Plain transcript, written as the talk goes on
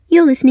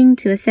You're listening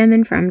to a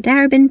sermon from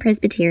Darebin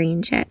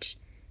Presbyterian Church.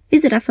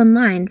 Visit us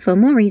online for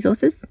more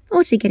resources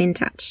or to get in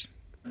touch.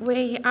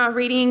 We are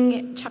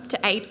reading chapter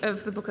 8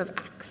 of the book of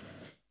Acts.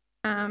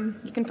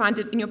 You can find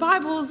it in your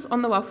Bibles,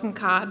 on the welcome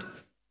card,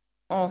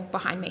 or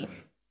behind me.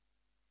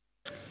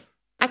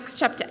 Acts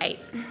chapter 8.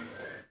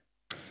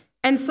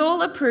 And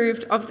Saul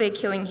approved of their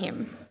killing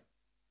him.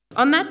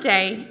 On that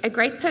day, a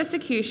great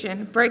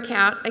persecution broke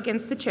out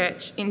against the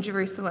church in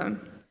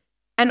Jerusalem,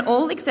 and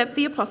all except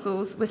the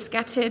apostles were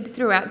scattered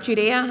throughout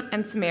Judea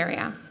and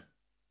Samaria.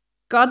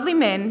 Godly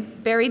men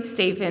buried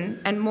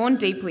Stephen and mourned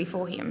deeply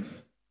for him.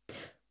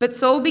 But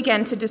Saul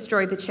began to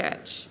destroy the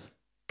church.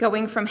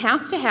 Going from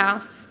house to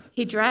house,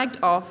 he dragged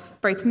off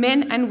both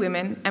men and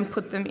women and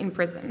put them in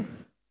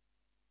prison.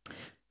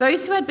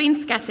 Those who had been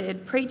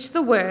scattered preached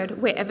the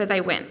word wherever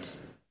they went.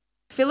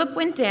 Philip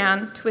went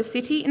down to a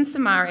city in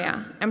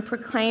Samaria and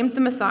proclaimed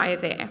the Messiah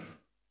there.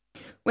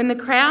 When the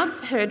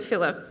crowds heard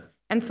Philip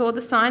and saw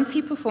the signs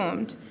he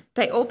performed,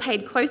 they all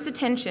paid close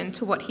attention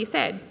to what he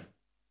said.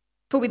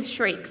 For with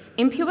shrieks,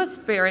 impure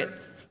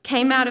spirits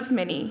came out of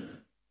many,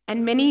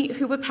 and many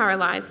who were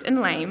paralyzed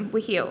and lame were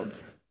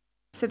healed.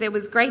 So there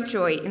was great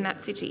joy in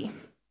that city.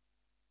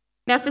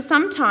 Now for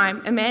some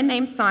time, a man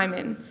named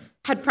Simon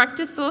had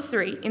practiced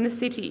sorcery in the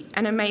city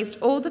and amazed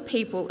all the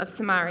people of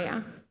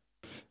Samaria.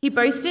 He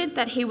boasted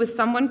that he was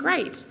someone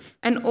great,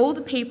 and all the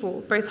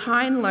people, both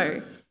high and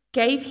low,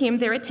 gave him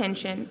their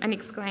attention and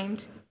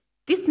exclaimed,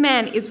 "This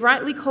man is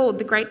rightly called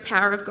the great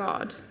power of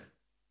God."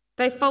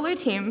 They followed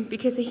him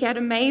because he had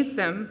amazed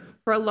them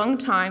for a long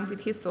time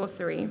with his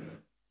sorcery.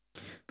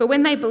 But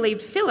when they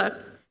believed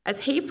Philip,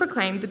 as he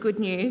proclaimed the good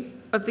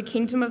news of the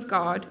kingdom of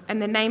God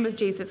and the name of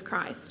Jesus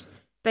Christ,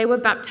 they were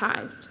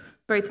baptized,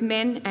 both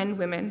men and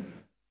women.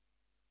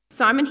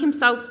 Simon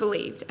himself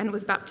believed and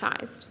was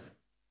baptized,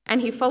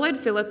 and he followed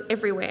Philip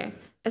everywhere,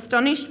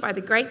 astonished by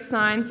the great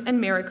signs and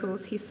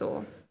miracles he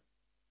saw.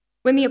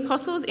 When the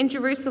apostles in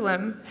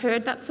Jerusalem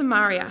heard that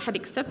Samaria had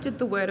accepted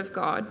the word of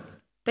God,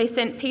 they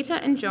sent Peter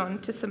and John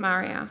to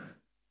Samaria.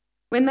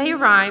 When they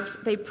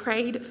arrived, they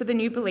prayed for the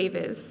new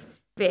believers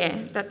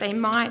there that they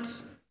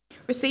might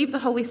receive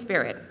the Holy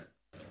Spirit,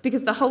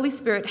 because the Holy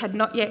Spirit had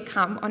not yet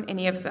come on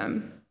any of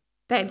them.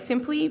 They had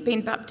simply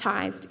been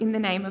baptized in the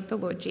name of the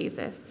Lord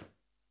Jesus.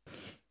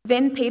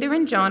 Then Peter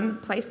and John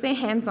placed their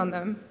hands on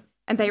them,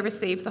 and they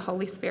received the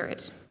Holy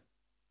Spirit.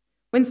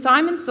 When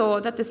Simon saw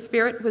that the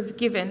Spirit was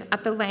given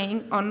at the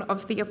laying on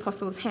of the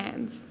apostles'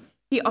 hands,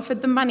 he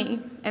offered them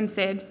money and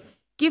said,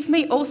 "Give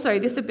me also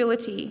this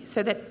ability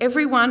so that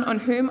everyone on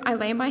whom I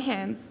lay my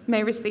hands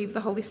may receive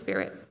the Holy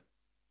Spirit."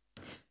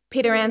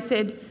 Peter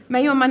answered,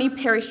 "May your money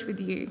perish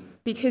with you,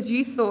 because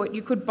you thought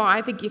you could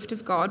buy the gift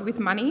of God with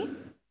money?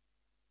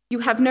 You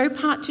have no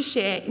part to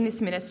share in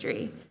this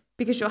ministry,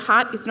 because your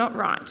heart is not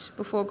right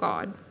before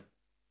God.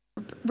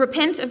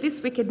 Repent of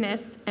this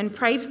wickedness and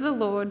pray to the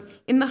Lord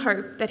in the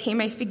hope that he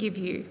may forgive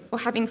you for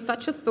having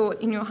such a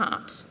thought in your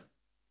heart.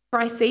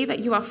 For I see that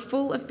you are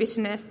full of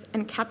bitterness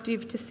and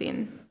captive to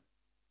sin."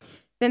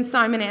 Then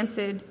Simon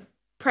answered,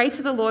 "Pray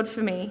to the Lord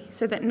for me,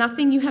 so that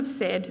nothing you have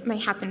said may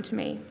happen to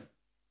me."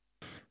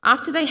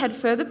 After they had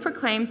further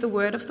proclaimed the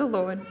word of the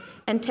Lord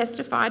and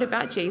testified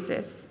about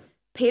Jesus,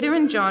 Peter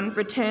and John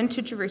returned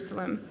to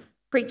Jerusalem,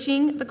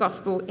 preaching the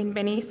gospel in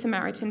many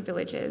Samaritan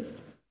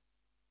villages.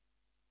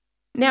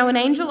 Now an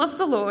angel of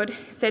the Lord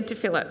said to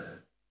Philip,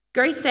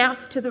 "Go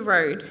south to the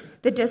road,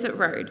 the desert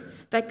road,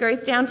 that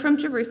goes down from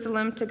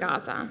Jerusalem to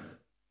Gaza."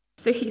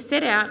 So he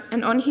set out,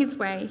 and on his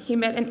way he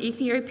met an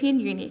Ethiopian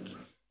eunuch,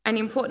 an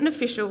important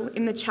official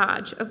in the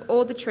charge of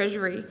all the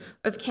treasury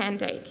of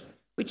Candace,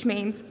 which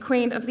means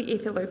Queen of the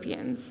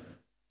Ethiopians.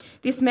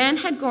 This man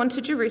had gone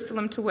to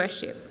Jerusalem to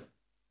worship,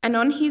 and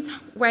on his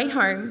way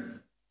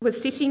home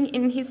was sitting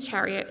in his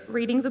chariot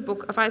reading the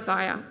book of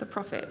Isaiah the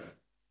prophet.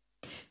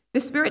 The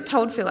Spirit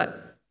told Philip,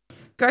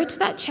 "Go to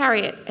that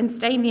chariot and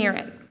stay near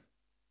it."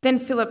 Then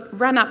Philip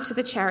ran up to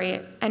the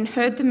chariot and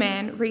heard the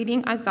man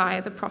reading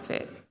Isaiah the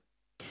prophet.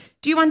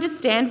 "Do you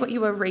understand what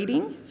you are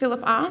reading?"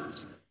 Philip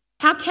asked.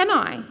 "How can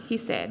I," he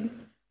said,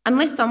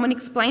 "unless someone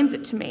explains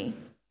it to me?"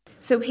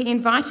 So he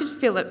invited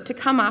Philip to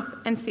come up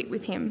and sit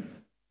with him.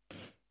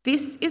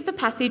 This is the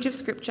passage of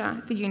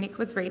scripture the eunuch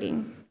was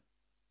reading.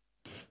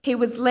 "He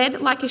was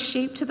led like a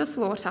sheep to the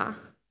slaughter,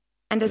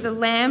 and as a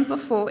lamb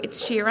before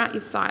its shearer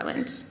is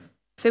silent,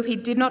 so he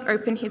did not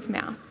open his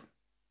mouth.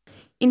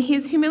 In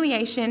his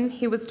humiliation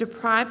he was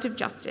deprived of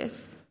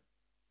justice.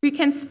 Who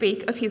can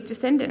speak of his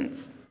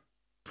descendants?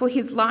 For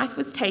his life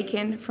was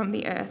taken from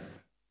the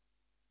earth."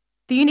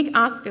 The eunuch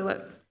asked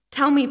Philip,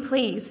 "Tell me,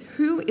 please,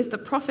 who is the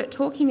prophet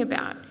talking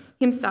about,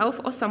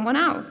 himself or someone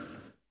else?"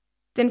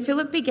 Then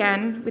Philip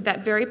began with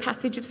that very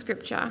passage of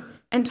scripture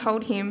and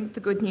told him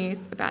the good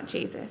news about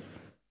Jesus.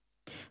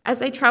 As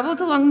they travelled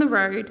along the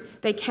road,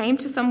 they came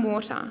to some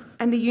water,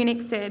 and the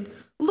eunuch said,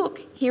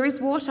 "Look, here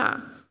is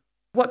water.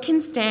 What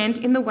can stand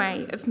in the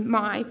way of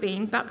my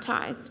being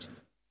baptized?"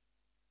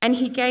 And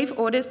he gave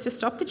orders to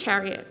stop the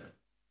chariot.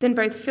 Then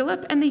both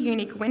Philip and the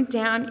eunuch went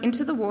down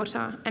into the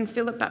water, and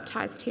Philip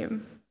baptized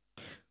him.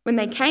 When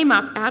they came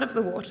up out of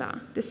the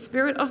water, the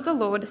Spirit of the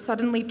Lord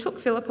suddenly took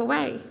Philip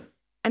away,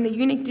 and the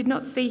eunuch did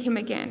not see him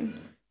again,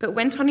 but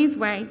went on his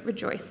way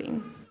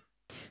rejoicing.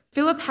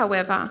 Philip,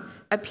 however,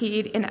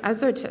 appeared in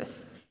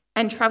Azotus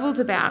and travelled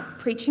about,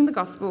 preaching the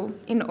gospel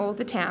in all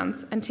the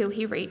towns until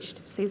he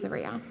reached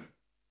Caesarea.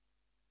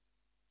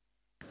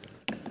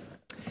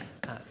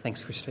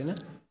 Thanks, Christina.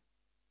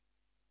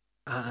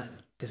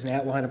 There's an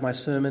outline of my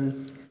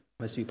sermon.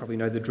 Most of you probably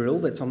know the drill,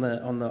 but it's on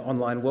the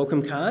online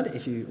welcome card,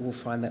 if you will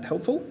find that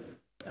helpful.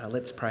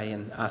 Let's pray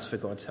and ask for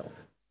God's help.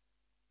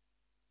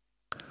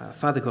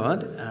 Father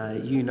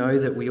God, you know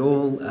that we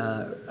all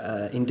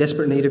are in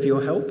desperate need of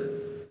your help.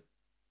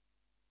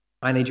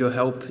 I need your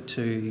help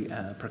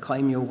to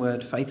proclaim your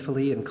word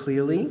faithfully and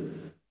clearly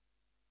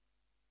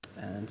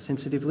and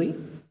sensitively.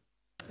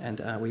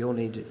 And we all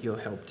need your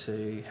help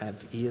to have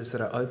ears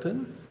that are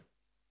open,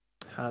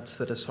 hearts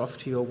that are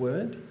soft to your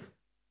word.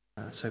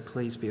 So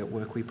please be at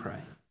work, we pray.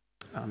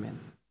 Amen.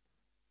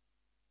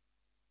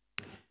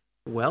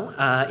 Well,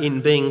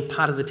 in being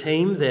part of the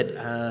team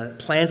that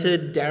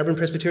planted Darebin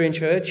Presbyterian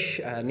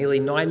Church nearly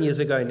 9 years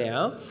ago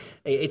now,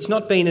 it's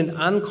not been an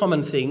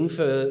uncommon thing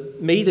for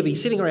me to be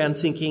sitting around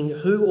thinking,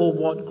 who or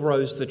what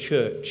grows the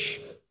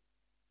church?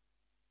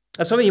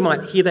 Now, some of you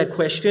might hear that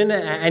question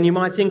and you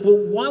might think, well,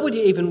 why would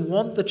you even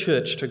want the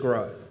church to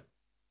grow?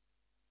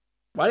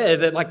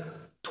 Right? Like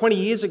 20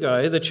 years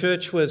ago, the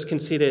church was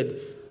considered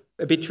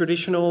a bit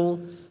traditional,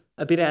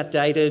 a bit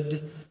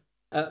outdated,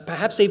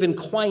 perhaps even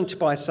quaint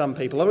by some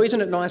people. Or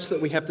isn't it nice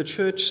that we have the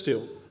church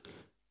still?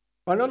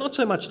 Well, not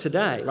so much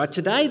today. Right?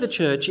 Today the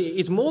church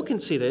is more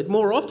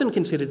often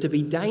considered to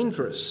be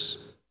dangerous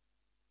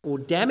or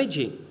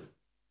damaging,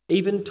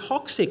 even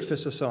toxic for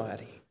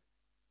society.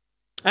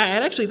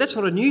 And actually that's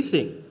not a new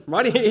thing,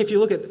 right? If you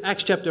look at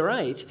Acts chapter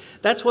 8,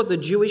 that's what the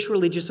Jewish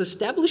religious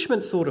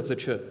establishment thought of the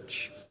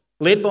church.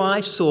 Led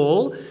by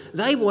Saul,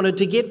 they wanted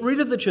to get rid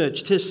of the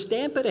church, to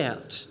stamp it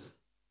out,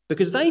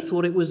 because they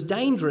thought it was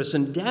dangerous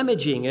and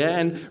damaging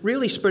and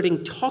really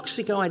spreading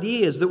toxic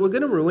ideas that were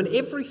going to ruin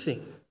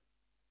everything.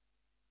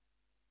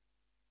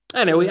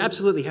 I know we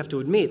absolutely have to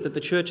admit that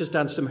the church has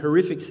done some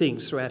horrific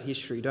things throughout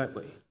history, don't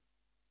we?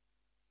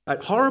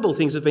 Horrible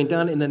things have been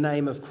done in the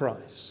name of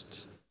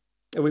Christ.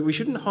 We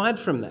shouldn't hide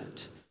from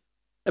that.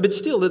 But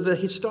still, the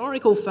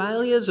historical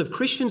failures of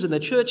Christians in the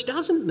church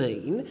doesn't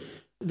mean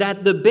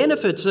that the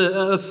benefits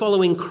of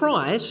following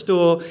Christ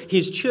or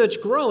his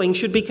church growing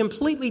should be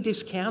completely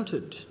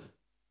discounted.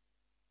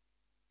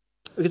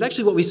 Because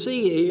actually what we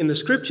see in the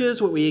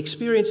scriptures, what we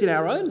experience in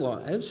our own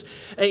lives,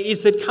 is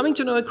that coming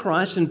to know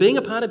Christ and being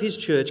a part of his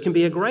church can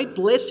be a great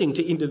blessing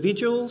to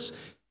individuals,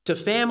 to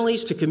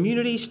families, to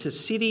communities, to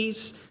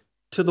cities,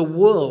 to the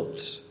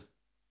world.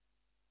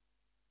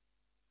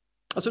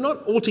 So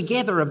not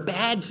altogether a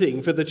bad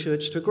thing for the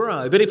church to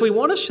grow. But if we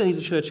want to see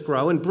the church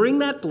grow and bring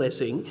that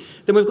blessing,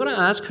 then we've got to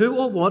ask who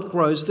or what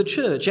grows the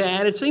church.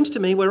 And it seems to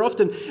me we're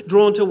often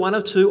drawn to one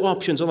of two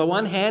options. On the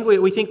one hand,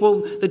 we think, well,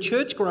 the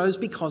church grows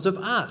because of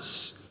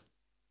us.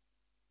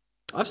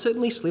 I've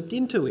certainly slipped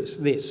into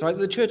this. Right?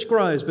 The church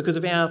grows because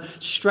of our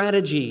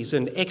strategies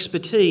and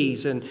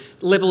expertise and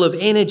level of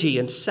energy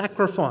and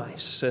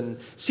sacrifice and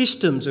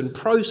systems and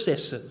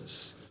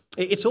processes.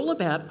 It's all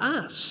about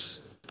us.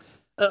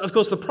 Of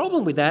course, the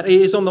problem with that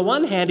is, on the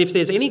one hand, if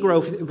there's any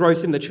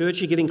growth in the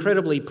church, you get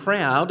incredibly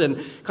proud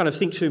and kind of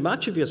think too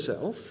much of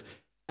yourself.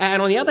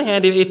 And on the other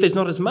hand, if there's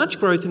not as much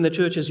growth in the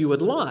church as you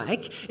would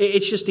like,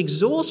 it's just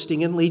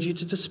exhausting and leads you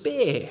to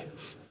despair.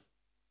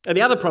 And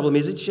the other problem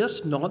is it's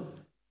just not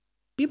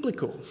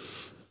biblical.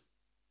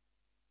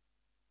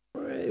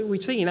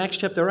 We see in Acts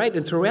chapter 8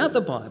 and throughout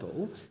the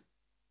Bible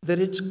that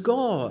it's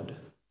God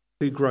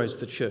who grows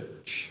the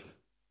church.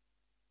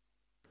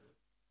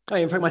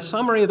 In fact, my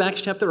summary of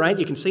Acts chapter 8,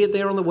 you can see it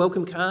there on the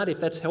welcome card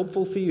if that's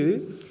helpful for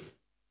you.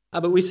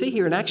 But we see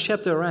here in Acts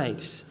chapter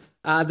 8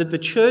 that the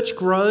church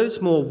grows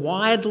more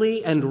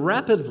widely and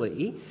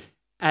rapidly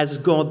as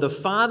God the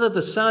Father,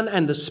 the Son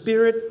and the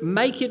Spirit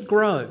make it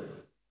grow.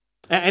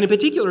 And in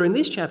particular in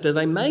this chapter,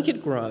 they make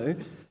it grow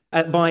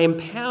by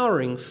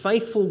empowering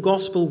faithful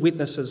gospel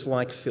witnesses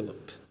like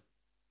Philip.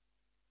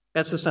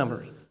 That's the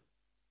summary.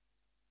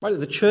 Right,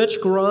 the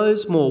church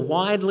grows more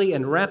widely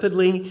and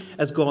rapidly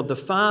as God the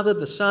Father,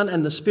 the Son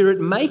and the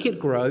Spirit make it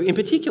grow, in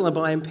particular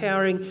by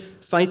empowering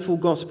faithful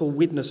gospel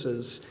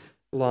witnesses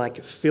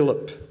like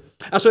Philip.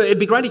 So it'd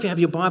be great if you have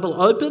your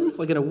Bible open.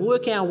 We're going to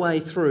work our way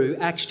through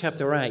Acts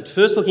chapter 8.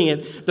 First looking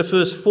at the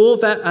first four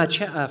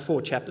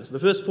chapters,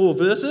 the first 4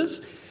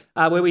 verses,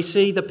 where we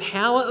see the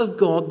power of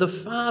God the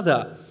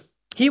Father.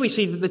 Here we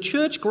see that the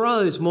church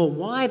grows more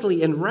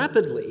widely and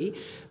rapidly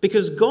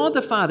because God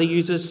the Father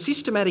uses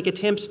systematic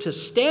attempts to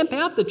stamp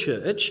out the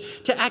church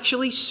to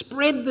actually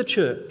spread the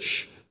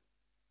church.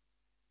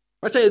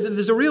 Right, so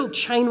there's a real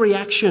chain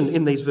reaction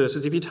in these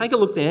verses. If you take a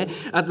look there,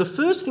 the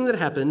first thing that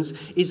happens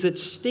is that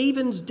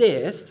Stephen's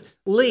death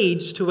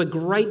leads to a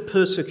great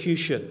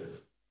persecution.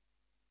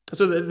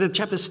 So the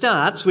chapter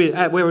starts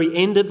where we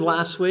ended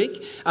last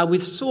week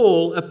with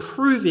Saul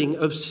approving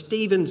of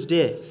Stephen's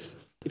death.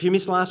 If you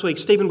missed last week,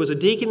 Stephen was a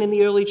deacon in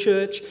the early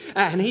church,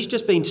 and he's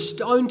just been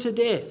stoned to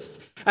death.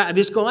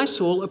 This guy,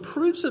 Saul,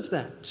 approves of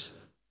that.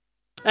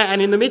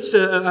 And in the midst,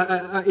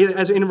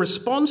 as in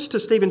response to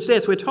Stephen's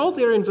death, we're told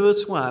there in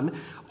verse 1,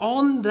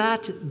 on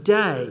that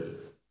day,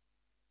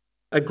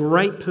 a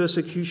great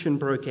persecution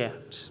broke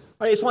out.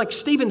 It's like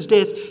Stephen's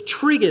death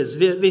triggers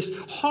this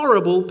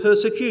horrible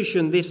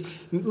persecution, this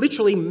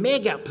literally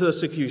mega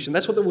persecution.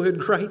 That's what the word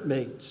great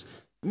means.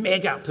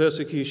 Mega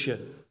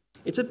persecution.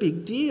 It's a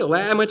big deal.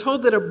 And we're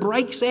told that it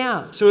breaks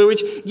out, so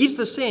which gives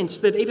the sense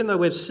that even though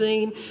we've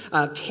seen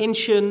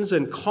tensions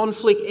and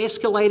conflict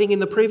escalating in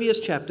the previous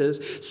chapters,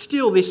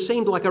 still this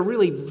seemed like a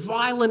really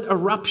violent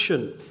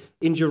eruption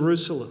in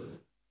Jerusalem.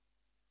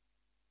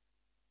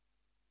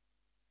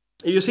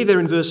 You see there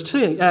in verse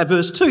 2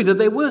 that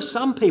there were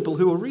some people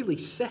who were really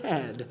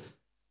sad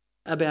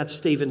about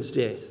Stephen's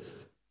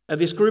death.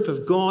 This group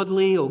of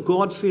godly or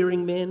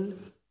God-fearing men,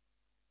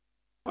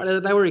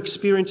 they were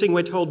experiencing,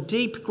 we're told,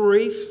 deep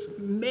grief,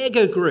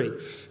 mega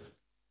grief,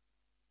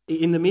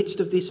 in the midst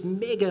of this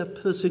mega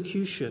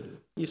persecution.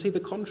 You see the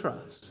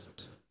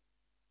contrast.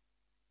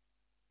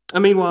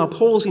 And meanwhile,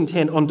 Paul's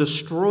intent on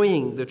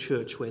destroying the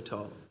church, we're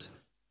told.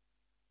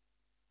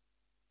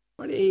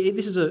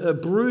 This is a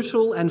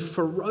brutal and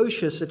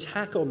ferocious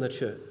attack on the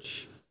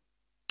church.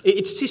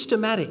 It's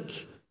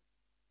systematic.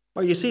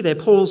 Well, you see there,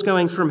 Paul's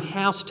going from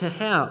house to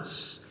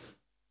house,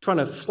 trying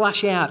to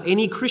flush out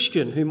any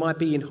Christian who might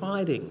be in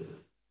hiding.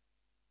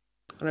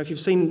 I don't know if you've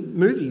seen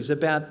movies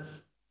about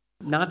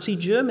Nazi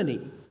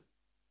Germany.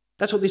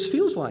 That's what this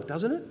feels like,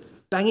 doesn't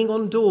it? Banging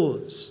on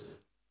doors.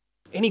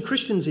 Any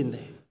Christians in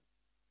there.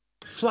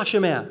 Flush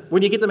them out.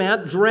 When you get them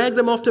out, drag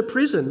them off to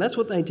prison. That's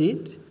what they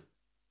did.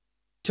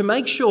 To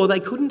make sure they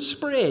couldn't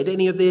spread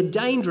any of their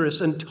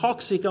dangerous and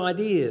toxic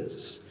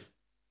ideas.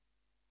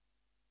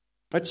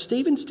 But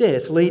Stephen's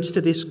death leads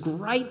to this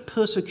great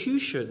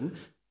persecution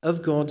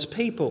of God's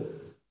people.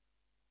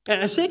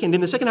 In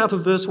the second half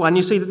of verse 1,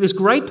 you see that this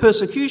great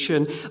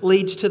persecution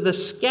leads to the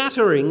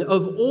scattering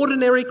of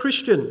ordinary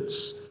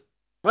Christians.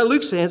 Well,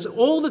 Luke says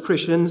all the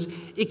Christians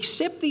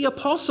except the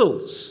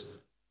apostles,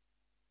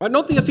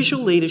 not the official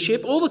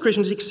leadership, all the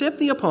Christians except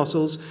the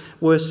apostles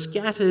were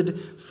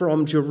scattered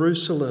from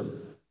Jerusalem.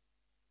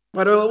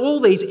 All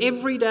these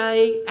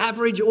everyday,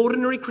 average,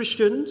 ordinary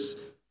Christians,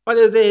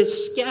 they're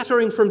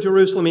scattering from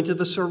Jerusalem into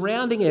the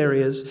surrounding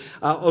areas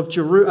of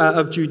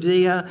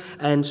Judea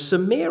and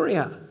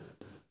Samaria.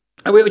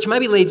 Which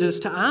maybe leads us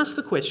to ask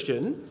the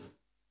question,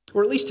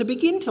 or at least to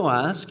begin to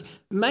ask,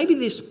 maybe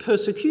this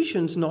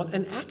persecution's not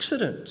an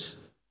accident.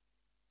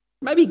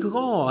 Maybe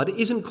God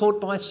isn't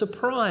caught by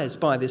surprise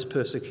by this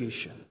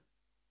persecution.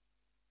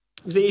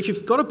 See, if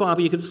you've got a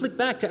Bible, you can flick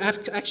back to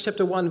Acts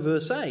chapter 1,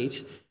 verse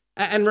 8,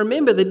 and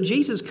remember that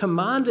Jesus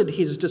commanded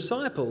his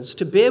disciples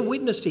to bear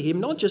witness to him,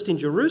 not just in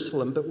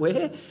Jerusalem, but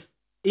where?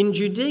 In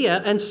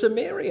Judea and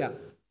Samaria.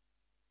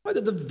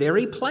 The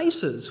very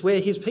places where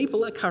his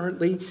people are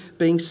currently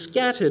being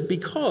scattered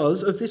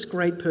because of this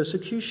great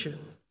persecution.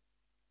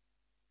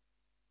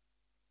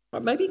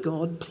 Maybe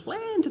God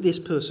planned this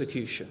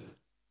persecution.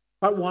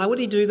 Why would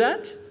he do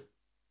that?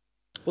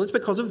 Well, it's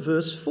because of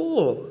verse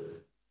 4.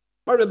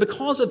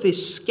 Because of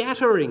this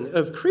scattering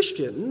of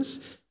Christians,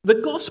 the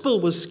gospel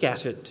was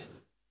scattered.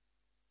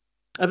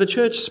 The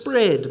church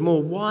spread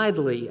more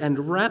widely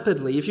and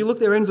rapidly. If you look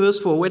there in verse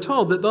 4, we're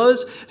told that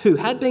those who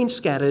had been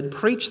scattered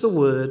preached the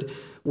word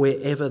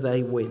wherever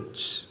they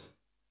went.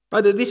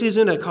 This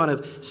isn't a kind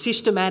of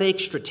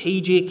systematic,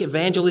 strategic,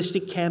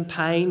 evangelistic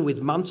campaign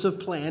with months of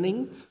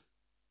planning.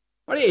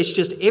 It's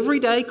just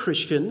everyday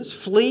Christians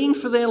fleeing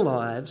for their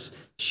lives,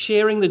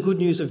 sharing the good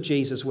news of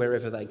Jesus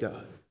wherever they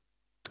go.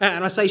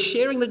 And I say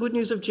sharing the good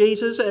news of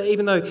Jesus,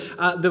 even though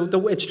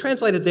it's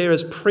translated there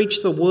as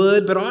preach the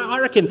word, but I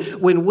reckon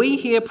when we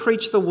hear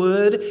preach the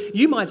word,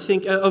 you might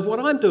think of what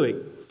I'm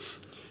doing.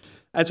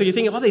 And so you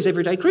think, these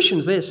everyday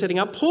Christians, they're setting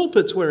up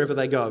pulpits wherever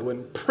they go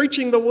and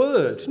preaching the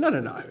word.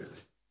 No.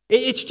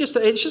 It's just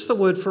the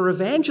word for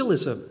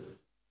evangelism.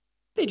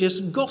 They're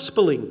just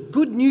gospeling,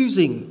 good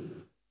newsing,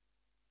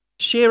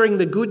 sharing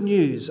the good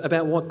news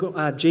about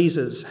what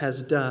Jesus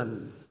has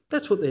done.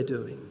 That's what they're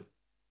doing.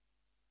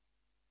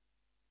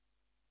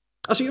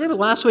 So you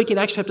remember last week in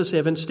Acts chapter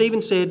 7,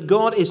 Stephen said,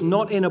 God is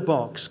not in a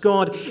box.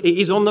 God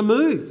is on the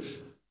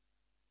move.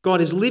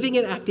 God is living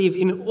and active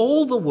in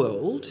all the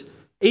world,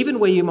 even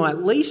where you might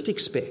least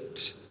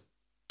expect,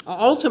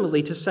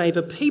 ultimately to save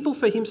a people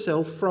for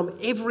himself from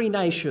every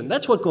nation.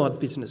 That's what God's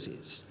business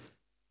is.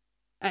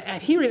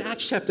 And here in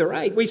Acts chapter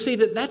 8, we see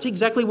that that's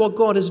exactly what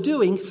God is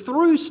doing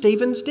through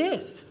Stephen's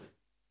death.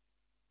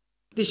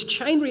 This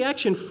chain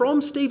reaction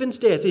from Stephen's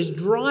death is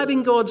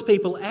driving God's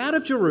people out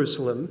of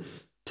Jerusalem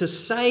to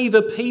save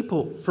a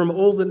people from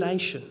all the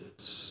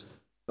nations.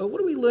 Well, what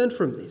do we learn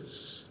from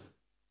this?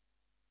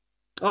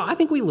 I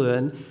think we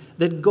learn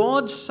that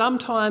God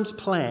sometimes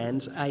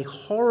plans a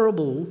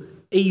horrible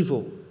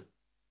evil,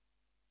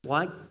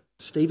 like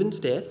Stephen's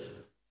death,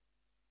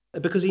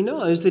 because he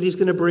knows that he's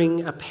going to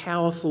bring a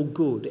powerful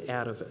good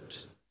out of it.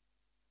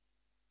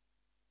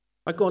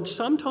 But God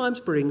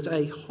sometimes brings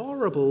a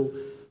horrible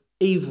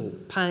evil,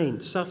 pain,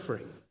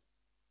 suffering,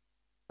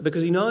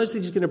 because he knows that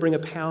he's going to bring a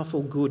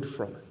powerful good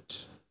from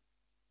it.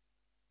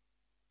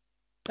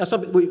 Now,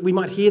 we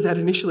might hear that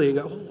initially and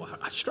go, oh,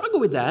 I struggle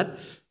with that.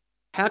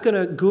 How can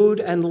a good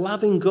and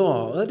loving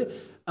God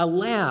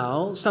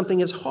allow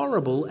something as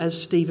horrible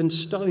as Stephen's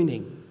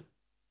stoning?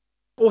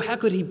 Or how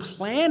could he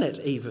plan it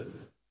even?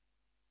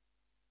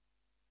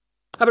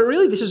 But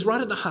really, this is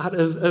right at the heart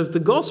of the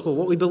gospel,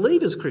 what we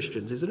believe as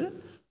Christians, isn't it?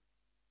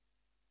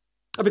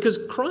 Because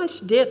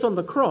Christ's death on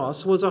the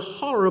cross was a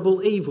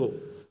horrible evil.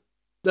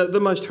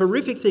 The most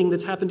horrific thing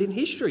that's happened in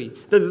history,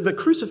 the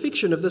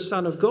crucifixion of the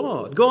Son of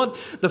God. God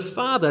the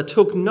Father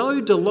took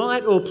no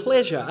delight or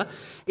pleasure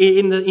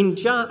in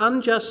the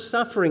unjust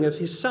suffering of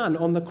his Son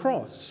on the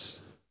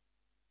cross.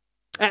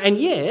 And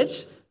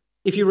yet,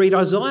 if you read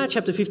Isaiah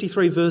chapter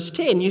 53 verse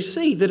 10, you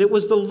see that it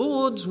was the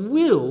Lord's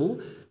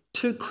will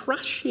to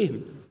crush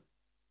him,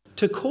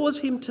 to cause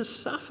him to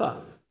suffer.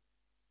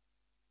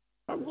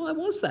 Why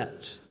was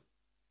that?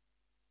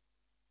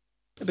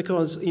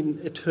 Because in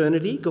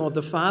eternity, God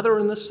the Father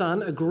and the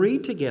Son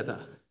agreed together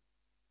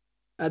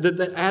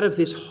that out of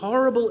this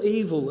horrible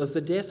evil of the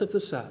death of the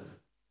Son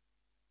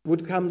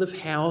would come the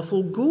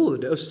powerful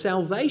good of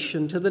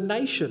salvation to the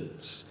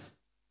nations,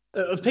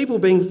 of people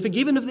being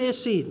forgiven of their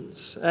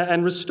sins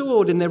and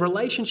restored in their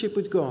relationship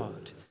with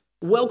God,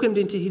 welcomed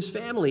into his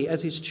family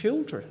as his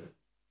children.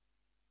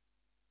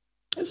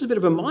 This is a bit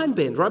of a mind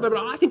bend, right? But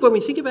I think when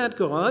we think about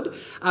God,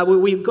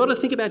 we've got to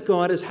think about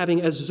God as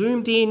having a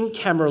zoomed-in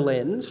camera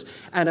lens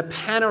and a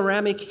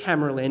panoramic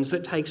camera lens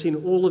that takes in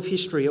all of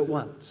history at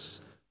once.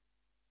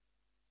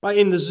 Right?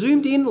 In the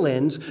zoomed-in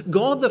lens,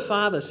 God the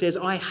Father says,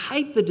 I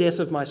hate the death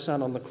of my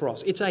Son on the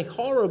cross. It's a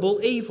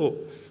horrible evil.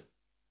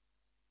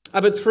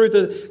 But through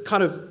the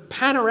kind of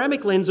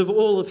panoramic lens of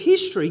all of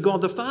history,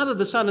 God the Father,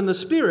 the Son and the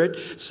Spirit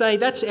say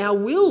that's our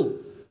will.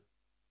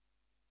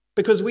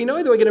 Because we know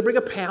that we're going to bring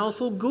a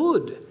powerful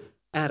good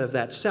out of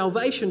that,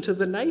 salvation to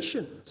the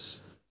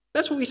nations.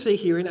 That's what we see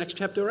here in Acts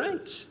chapter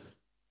 8.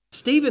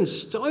 Stephen's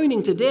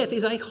stoning to death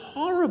is a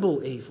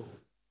horrible evil.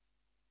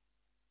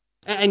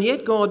 And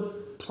yet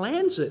God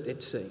plans it,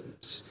 it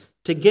seems,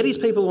 to get his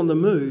people on the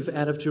move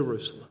out of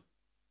Jerusalem,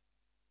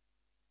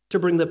 to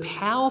bring the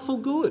powerful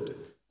good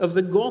of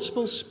the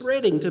gospel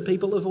spreading to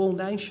people of all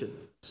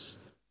nations.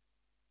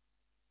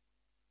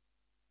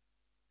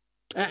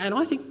 And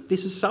I think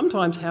this is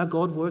sometimes how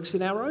God works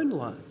in our own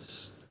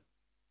lives.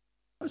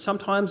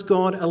 Sometimes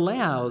God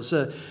allows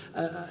a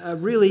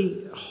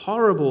really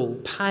horrible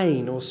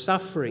pain or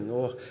suffering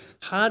or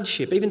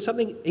hardship, even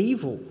something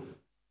evil,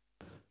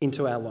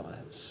 into our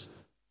lives.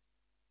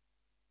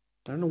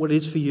 I don't know what it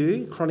is for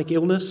you, chronic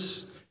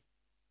illness,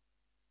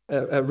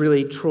 a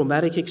really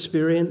traumatic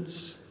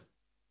experience,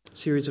 a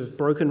series of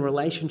broken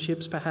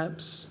relationships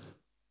perhaps,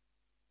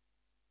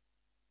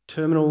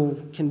 terminal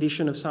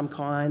condition of some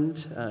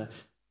kind.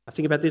 I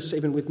think about this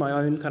even with my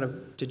own kind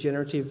of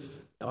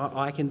degenerative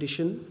eye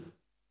condition.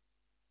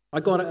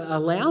 God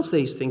allows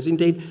these things,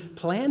 indeed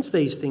plans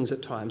these things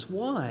at times.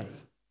 Why?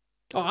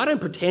 I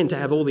don't pretend to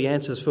have all the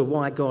answers for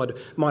why God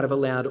might have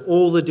allowed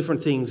all the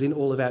different things in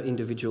all of our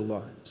individual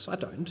lives. I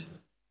don't.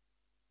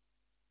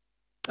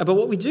 But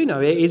what we do know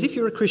is if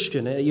you're a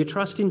Christian, you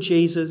trust in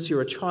Jesus,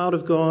 you're a child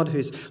of God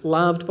who's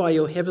loved by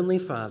your heavenly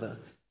Father,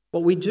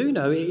 what we do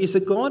know is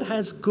that God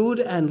has good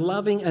and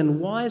loving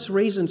and wise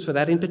reasons for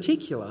that, in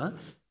particular,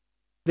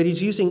 that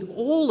he's using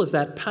all of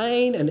that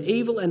pain and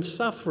evil and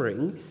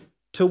suffering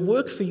to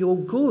work for your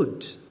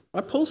good.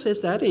 Right? Paul says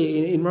that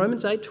in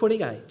Romans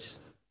 8:28.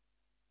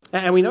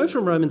 And we know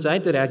from Romans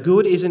 8 that our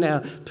good isn't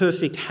our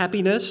perfect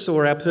happiness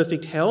or our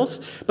perfect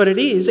health, but it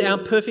is our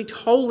perfect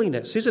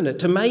holiness, isn't it?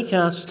 To make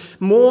us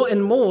more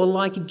and more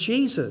like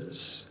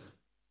Jesus.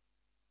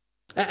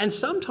 And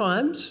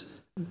sometimes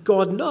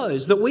God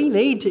knows that we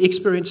need to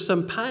experience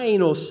some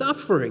pain or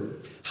suffering,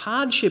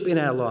 hardship in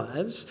our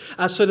lives,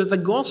 so that the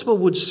gospel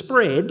would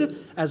spread,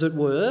 as it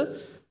were,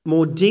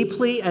 more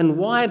deeply and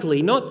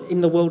widely, not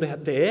in the world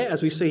out there,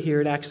 as we see here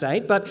in Acts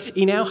 8, but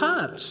in our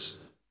hearts.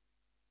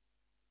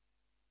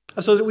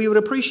 So that we would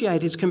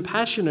appreciate his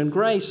compassion and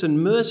grace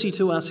and mercy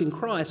to us in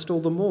Christ all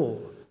the more.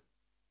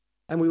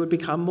 And we would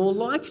become more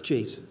like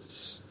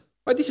Jesus.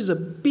 Right? This is a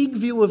big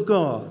view of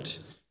God.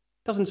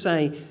 It doesn't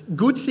say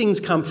good things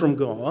come from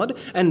God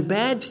and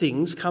bad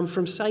things come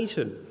from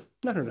Satan.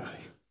 No.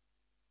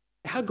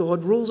 Our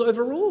God rules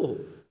over all.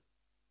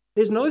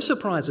 There's no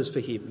surprises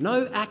for him,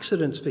 no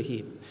accidents for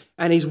him.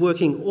 And he's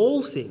working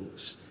all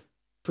things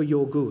for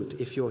your good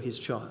if you're his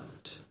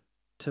child,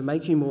 to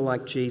make you more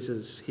like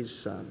Jesus, his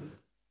son.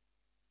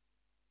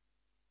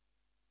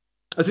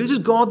 So this is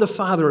God the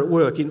Father at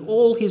work in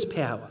all his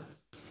power,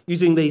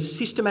 using these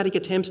systematic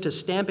attempts to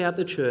stamp out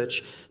the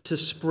church, to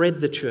spread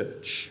the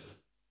church.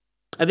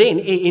 And then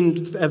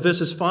in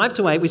verses 5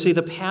 to 8, we see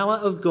the power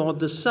of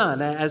God the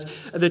Son. As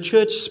the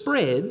church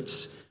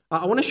spreads,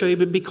 I want to show you,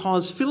 but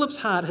because Philip's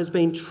heart has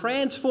been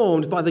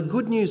transformed by the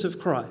good news of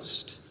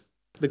Christ.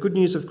 The good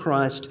news of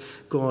Christ,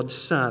 God's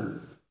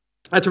Son.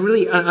 To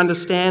really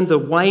understand the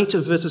weight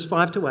of verses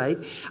 5 to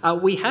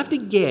 8, we have to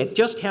get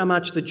just how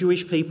much the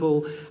Jewish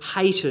people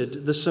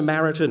hated the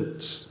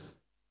Samaritans.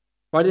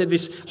 Right?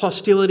 This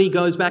hostility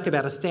goes back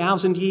about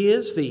 1,000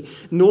 years. The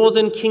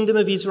northern kingdom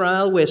of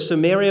Israel, where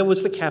Samaria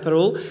was the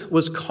capital,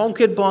 was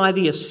conquered by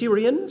the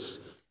Assyrians.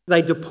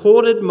 They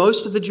deported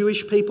most of the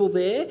Jewish people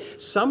there.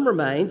 Some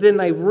remained. Then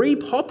they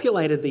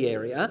repopulated the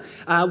area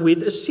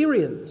with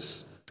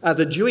Assyrians.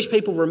 The Jewish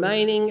people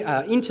remaining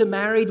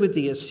intermarried with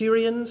the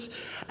Assyrians.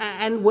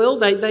 And, well,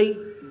 they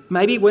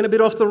maybe went a bit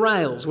off the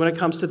rails when it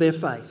comes to their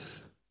faith.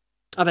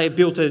 They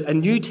built a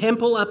new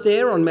temple up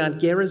there on Mount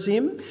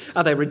Gerizim.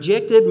 They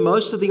rejected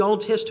most of the Old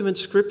Testament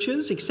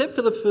scriptures, except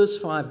for the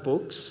first 5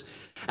 books.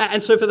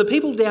 And so for the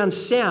people down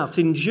south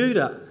in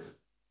Judah,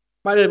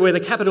 where the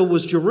capital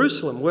was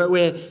Jerusalem,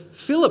 where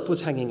Philip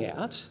was hanging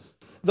out,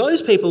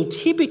 those people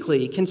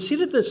typically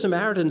considered the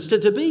Samaritans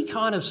to be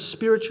kind of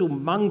spiritual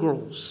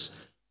mongrels.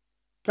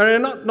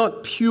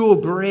 Not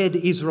purebred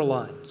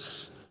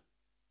Israelites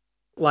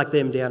like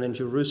them down in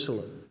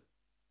Jerusalem.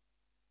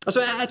 So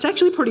it's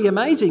actually pretty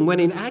amazing when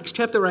in Acts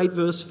chapter 8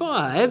 verse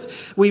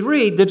 5 we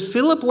read that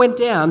Philip went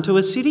down to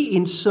a city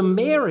in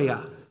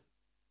Samaria.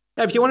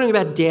 Now if you're wondering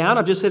about down,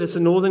 I've just said it's the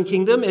northern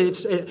kingdom.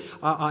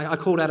 I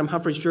called Adam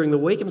Humphreys during the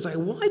week and was like,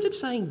 why is it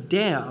saying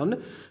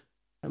down?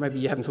 Maybe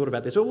you haven't thought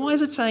about this, but why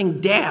is it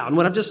saying down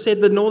when I've just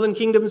said the northern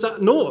kingdom's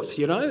up north,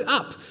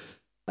 up?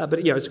 But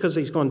it's because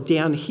he's gone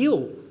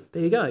downhill.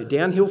 There you go,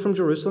 downhill from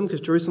Jerusalem,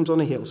 because Jerusalem's on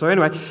a hill. So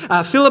anyway,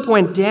 Philip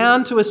went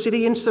down to a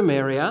city in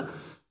Samaria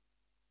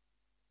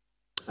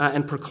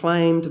and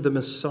proclaimed the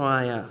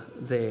Messiah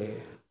there.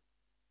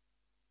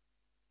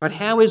 But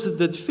how is it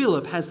that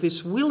Philip has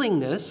this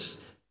willingness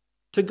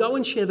to go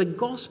and share the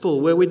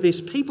gospel with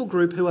this people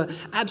group who are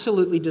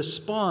absolutely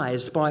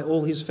despised by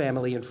all his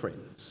family and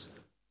friends?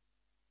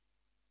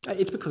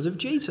 It's because of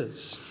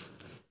Jesus.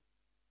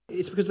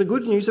 It's because the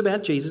good news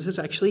about Jesus has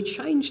actually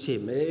changed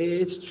him.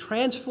 It's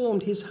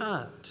transformed his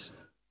heart.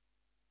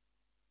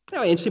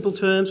 Now, in simple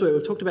terms,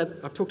 I've talked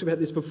about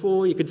this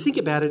before. You could think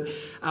about it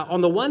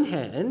on the one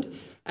hand,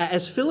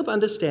 as Philip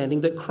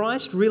understanding that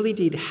Christ really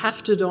did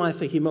have to die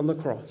for him on the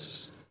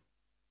cross.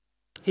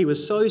 He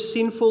was so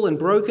sinful and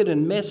broken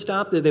and messed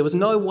up that there was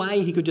no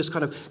way he could just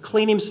kind of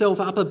clean himself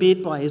up a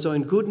bit by his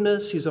own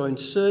goodness, his own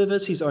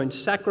service, his own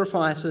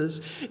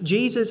sacrifices.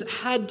 Jesus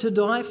had to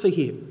die for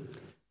him.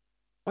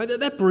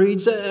 That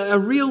breeds a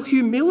real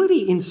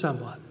humility in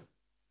someone.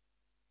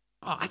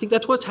 I think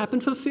that's what's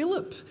happened for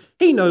Philip.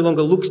 He no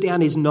longer looks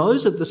down his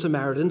nose at the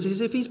Samaritans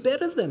as if he's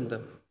better than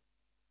them.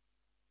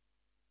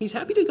 He's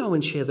happy to go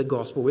and share the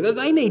gospel with them.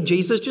 They need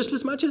Jesus just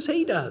as much as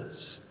he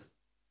does.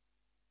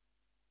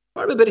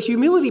 But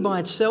humility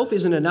by itself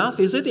isn't enough,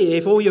 is it?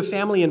 If all your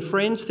family and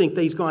friends think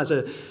these guys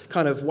are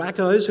kind of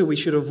wackos who we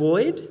should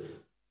avoid,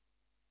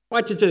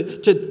 right? To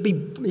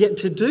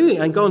do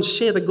and go and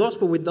share the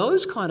gospel with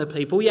those kind of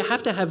people, you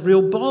have to have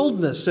real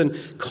boldness and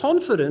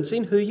confidence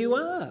in who you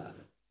are.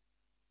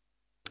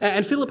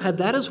 And Philip had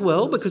that as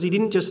well, because he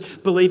didn't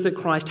just believe that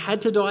Christ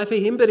had to die for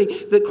him, but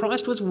that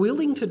Christ was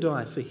willing to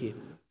die for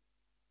him.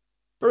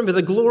 Remember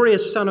the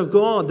glorious Son of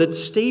God that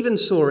Stephen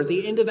saw at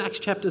the end of Acts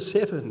chapter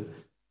 7.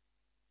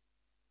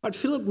 But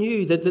Philip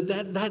knew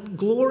that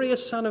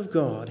glorious Son of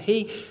God,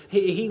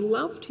 he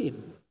loved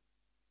him.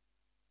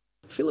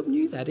 Philip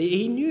knew that.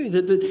 He knew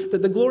that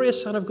the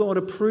glorious Son of God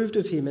approved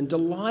of him and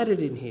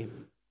delighted in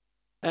him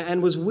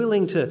and was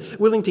willing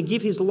to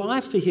give his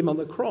life for him on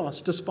the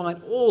cross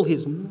despite all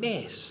his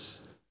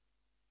mess.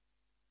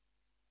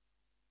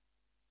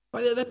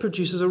 That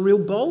produces a real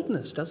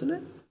boldness, doesn't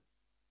it?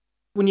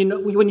 When you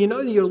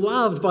know that you're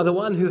loved by the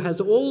one who has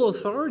all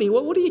authority,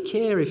 what do you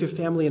care if your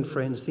family and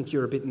friends think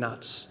you're a bit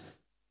nuts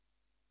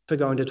for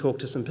going to talk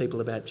to some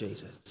people about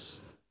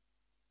Jesus?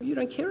 You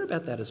don't care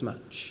about that as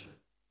much.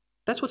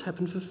 That's what's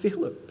happened for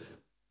Philip.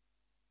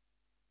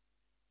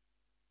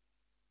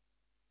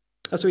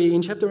 So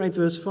in chapter 8,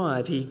 verse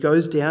 5, he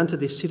goes down to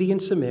this city in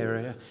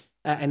Samaria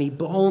and he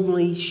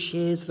boldly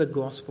shares the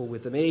gospel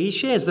with them. He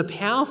shares the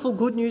powerful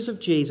good news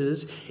of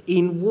Jesus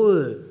in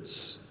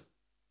words.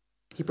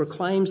 He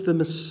proclaims the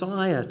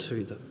Messiah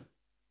to them,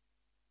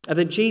 and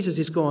that Jesus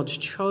is God's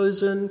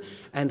chosen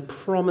and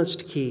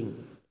promised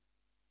King,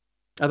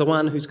 the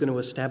one who's going to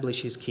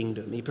establish his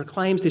kingdom. He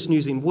proclaims this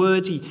news in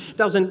words. He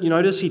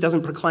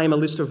doesn't proclaim a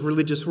list of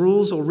religious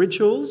rules or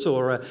rituals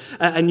or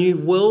a new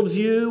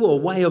worldview or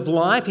way of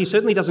life. He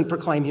certainly doesn't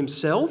proclaim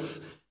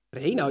himself,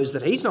 but he knows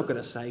that he's not going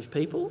to save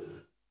people.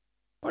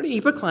 He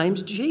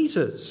proclaims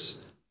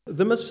Jesus,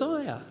 the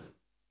Messiah.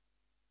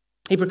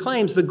 He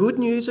proclaims the good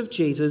news of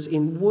Jesus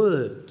in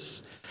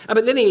words.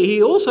 But then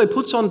he also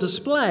puts on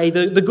display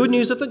the good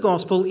news of the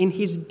gospel in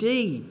his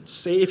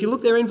deeds. If you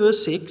look there in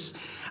verse 6,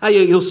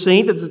 you'll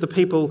see that the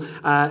people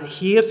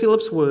hear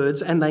Philip's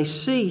words and they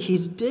see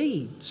his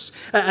deeds.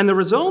 And the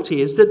result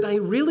is that they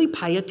really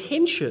pay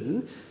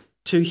attention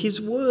to his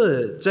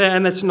words.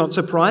 And that's not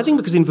surprising,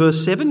 because in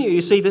verse 7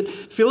 you see that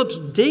Philip's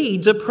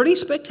deeds are pretty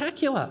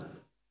spectacular.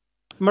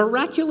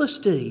 Miraculous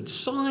deeds,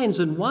 signs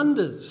and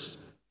wonders.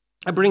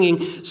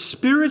 bringing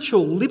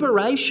spiritual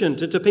liberation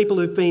to people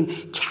who've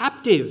been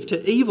captive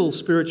to evil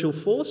spiritual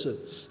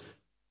forces.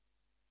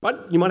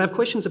 But you might have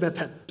questions about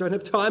that. Don't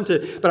have time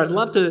to, but I'd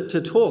love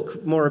to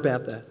talk more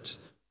about that.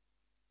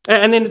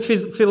 And then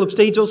Philip's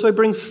deeds also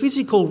bring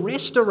physical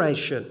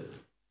restoration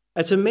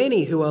to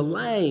many who are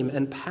lame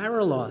and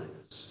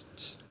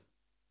paralysed.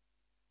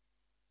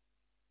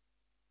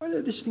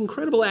 This is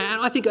incredible.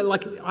 I think,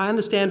 I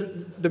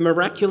understand the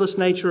miraculous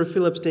nature of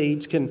Philip's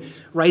deeds can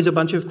raise a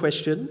bunch of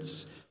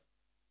questions.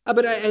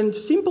 But in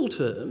simple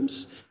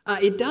terms,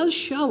 it does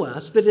show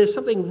us that there's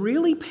something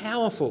really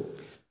powerful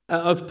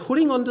of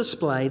putting on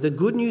display the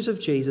good news of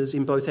Jesus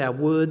in both our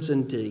words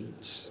and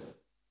deeds.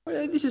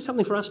 This is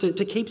something for us to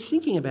keep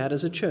thinking about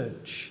as a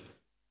church.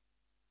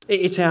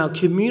 It's our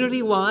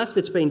community life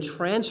that's been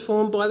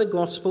transformed by the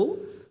gospel,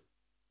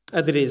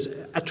 that is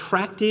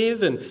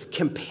attractive and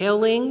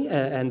compelling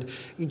and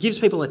gives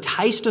people a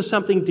taste of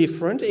something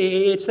different.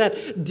 It's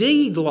that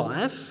deed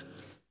life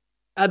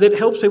that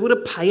helps people to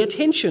pay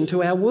attention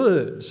to our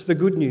words, the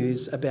good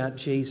news about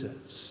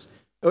Jesus.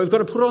 We've got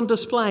to put on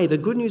display the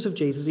good news of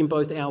Jesus in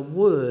both our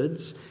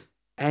words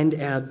and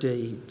our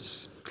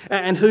deeds.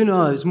 And who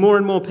knows, more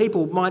and more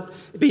people might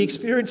be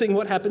experiencing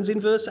what happens in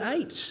verse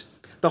 8.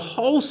 The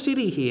whole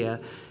city here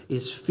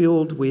is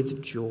filled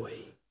with joy,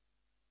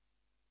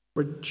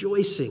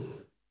 rejoicing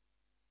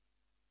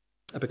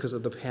because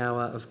of the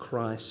power of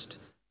Christ,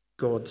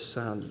 God's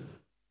Son.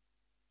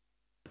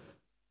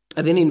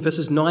 And then in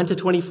verses 9 to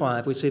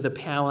 25, we see the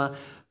power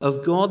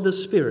of God the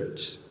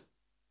Spirit.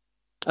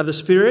 The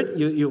Spirit,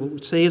 you'll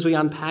see as we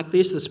unpack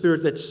this, the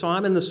Spirit that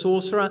Simon the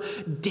sorcerer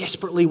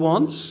desperately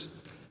wants,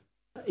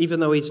 even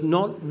though he's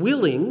not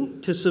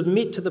willing to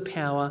submit to the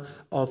power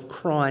of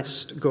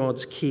Christ,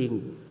 God's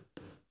King.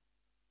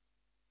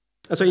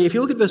 So if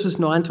you look at verses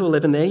 9 to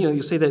 11 there,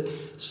 you'll see that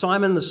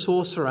Simon the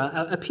sorcerer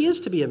appears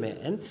to be a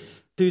man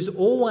who's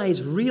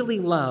always really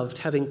loved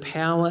having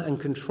power and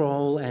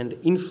control and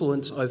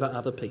influence over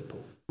other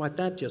people. Like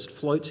that just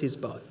floats his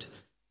boat.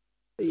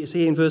 You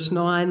see in verse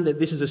 9 that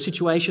this is a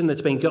situation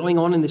that's been going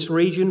on in this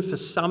region for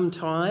some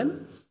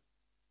time.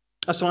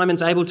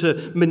 Simon's able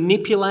to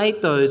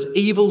manipulate those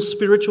evil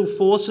spiritual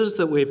forces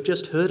that we've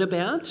just heard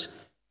about,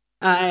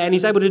 and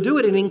he's able to do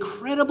it in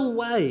incredible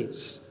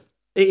ways,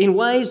 in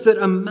ways that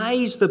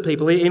amaze the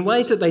people, in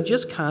ways that they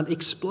just can't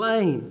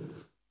explain.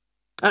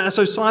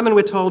 So Simon,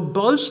 we're told,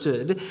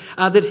 boasted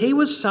that he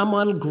was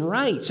someone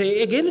great.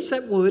 Again, it's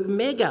that word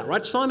mega,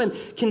 right? Simon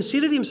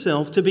considered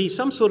himself to be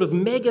some sort of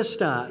mega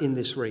star in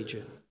this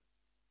region.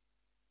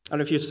 I don't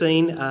know if you've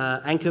seen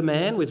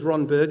Anchorman with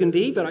Ron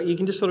Burgundy, but you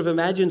can just sort of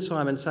imagine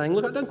Simon saying,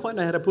 look, I don't quite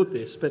know how to put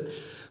this, but,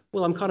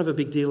 well, I'm kind of a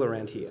big deal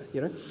around here, you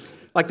know?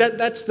 Like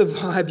that's the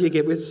vibe you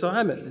get with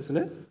Simon, isn't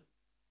it?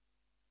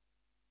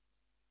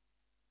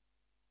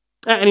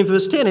 And in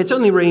verse 10, it's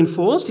only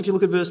reinforced. If you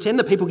look at verse 10,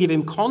 the people give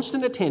him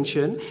constant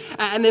attention,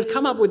 and they've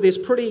come up with this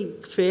pretty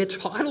fair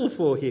title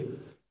for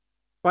him.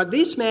 Right,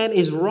 this man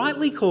is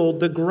rightly called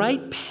the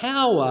great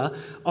power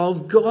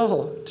of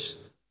God.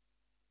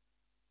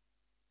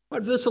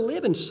 Right, verse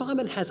 11,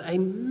 Simon has a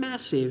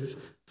massive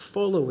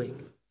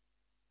following.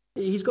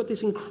 He's got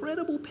this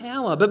incredible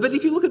power. But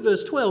if you look at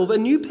verse 12, a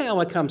new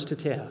power comes to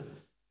town.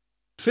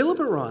 Philip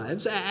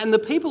arrives and the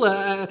people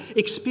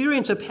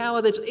experience a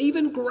power that's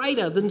even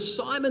greater than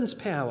Simon's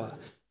power,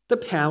 the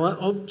power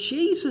of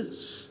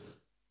Jesus.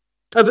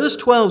 Verse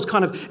 12 is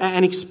kind of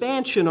an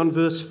expansion on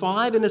verse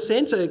 5 in a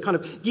sense. It kind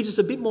of gives us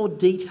a bit more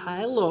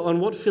detail on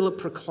what Philip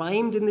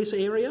proclaimed in this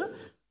area.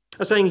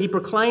 Saying he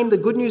proclaimed the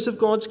good news of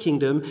God's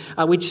kingdom,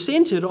 which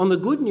centred on the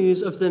good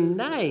news of the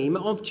name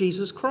of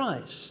Jesus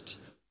Christ.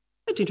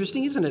 That's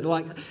interesting, isn't it?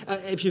 Like,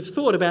 if you've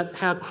thought about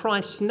how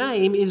Christ's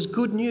name is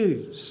good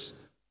news.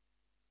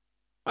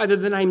 Either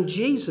the name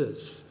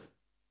Jesus,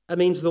 it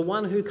means the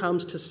one who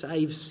comes to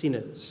save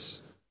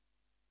sinners.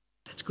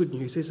 That's good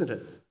news, isn't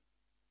it?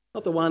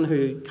 Not the one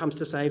who comes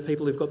to save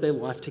people who've got their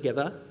life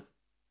together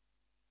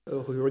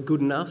or who are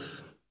good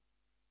enough,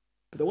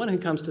 but the one who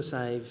comes to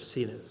save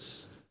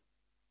sinners.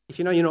 If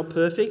you know you're not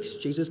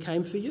perfect, Jesus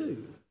came for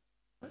you.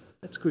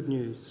 That's good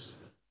news.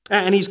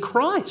 And he's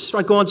Christ,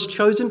 right? God's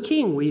chosen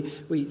king. We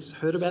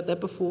heard about that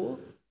before.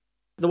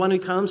 The one who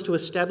comes to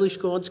establish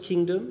God's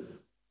kingdom.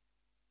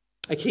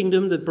 A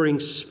kingdom that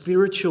brings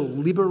spiritual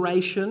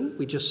liberation,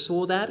 we just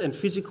saw that, and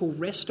physical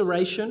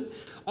restoration,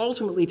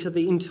 ultimately to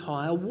the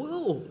entire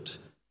world.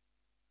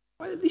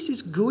 This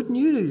is good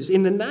news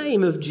in the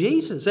name of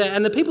Jesus.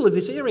 And the people of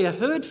this area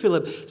heard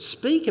Philip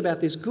speak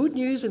about this good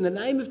news in the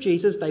name of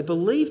Jesus. They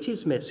believed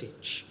his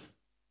message.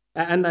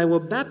 And they were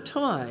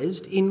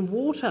baptised in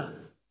water.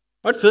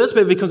 Right, first,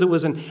 because it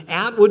was an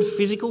outward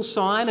physical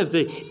sign of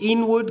the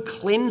inward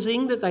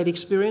cleansing that they'd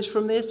experienced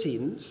from their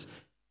sins.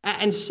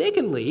 And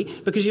secondly,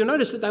 because you'll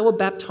notice that they were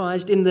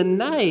baptised in the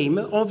name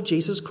of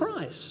Jesus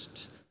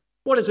Christ.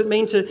 What does it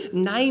mean to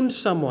name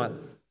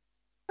someone?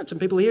 Some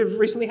people here have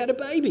recently had a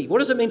baby. What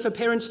does it mean for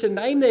parents to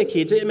name their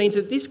kids? It means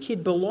that this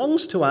kid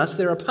belongs to us.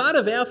 They're a part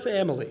of our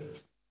family.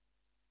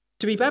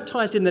 To be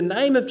baptised in the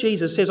name of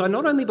Jesus says I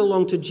not only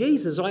belong to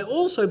Jesus, I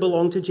also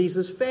belong to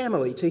Jesus'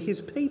 family, to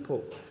his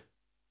people.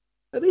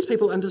 Now, these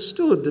people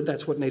understood that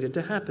that's what needed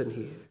to happen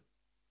here.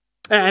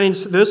 And in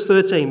verse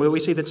 13, where we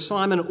see that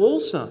Simon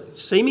also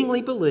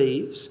seemingly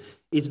believes,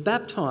 is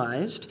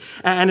baptised,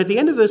 and at the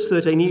end of verse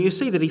 13, you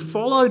see that he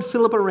followed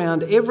Philip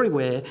around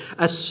everywhere,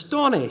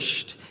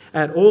 astonished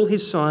at all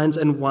his signs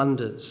and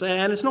wonders.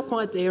 And it's not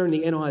quite there in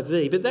the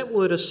NIV, but that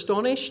word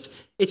astonished,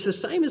 it's the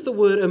same as the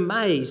word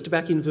amazed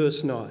back in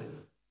verse 9.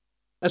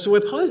 And so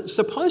we're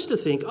supposed to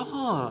think,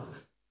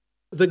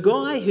 the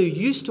guy who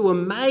used to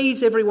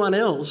amaze everyone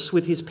else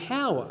with his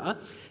power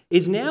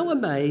is now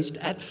amazed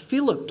at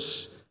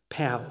Philip's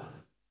power.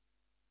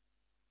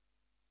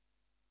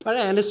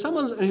 And as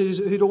someone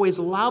who'd always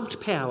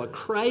loved power,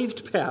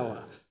 craved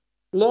power,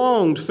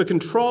 longed for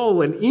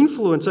control and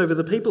influence over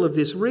the people of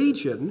this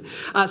region,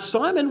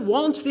 Simon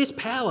wants this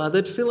power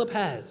that Philip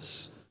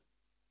has.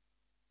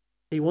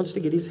 He wants to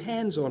get his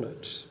hands on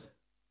it.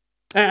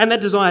 And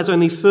that desire is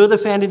only further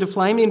fanned into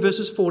flame in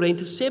verses 14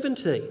 to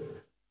 17.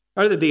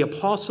 The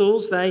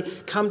apostles, they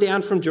come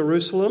down from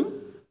Jerusalem.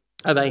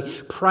 They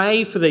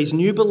pray for these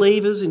new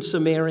believers in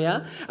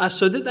Samaria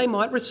so that they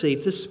might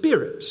receive the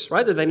Spirit,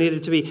 right? That they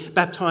needed to be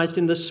baptised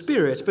in the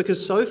Spirit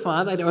because so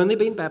far they'd only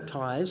been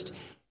baptised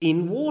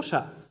in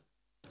water.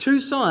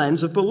 Two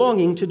signs of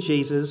belonging to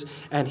Jesus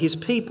and his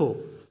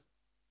people.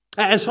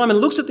 And Simon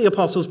looks at the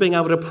apostles being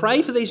able to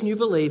pray for these new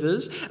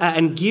believers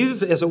and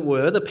give, as it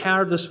were, the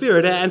power of the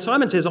Spirit. And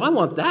Simon says, I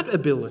want that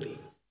ability.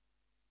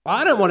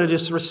 I don't want to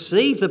just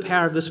receive the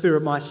power of the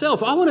Spirit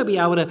myself. I want to be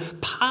able to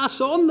pass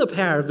on the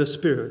power of the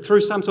Spirit through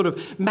some sort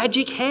of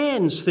magic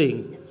hands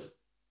thing.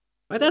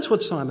 Right? That's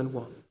what Simon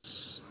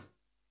wants.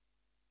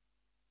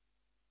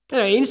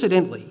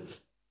 Incidentally,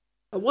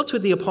 what's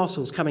with the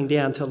apostles coming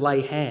down to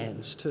lay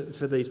hands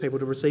for these people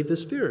to receive the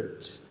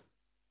Spirit?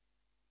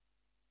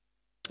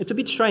 It's a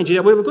bit strange.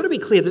 We've got to be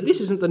clear that this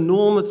isn't the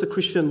norm of the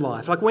Christian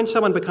life. Like when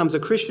someone becomes a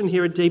Christian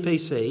here at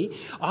DPC,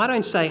 I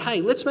don't say,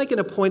 hey, let's make an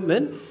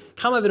appointment,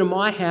 come over to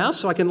my house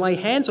so I can lay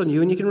hands on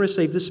you and you can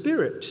receive the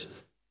Spirit.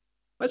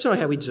 That's not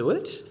how we do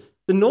it.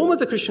 The norm of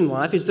the Christian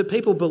life is that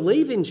people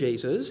believe in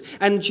Jesus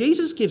and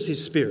Jesus gives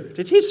his Spirit.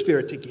 It's his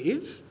Spirit to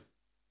give.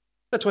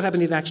 That's what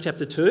happened in Acts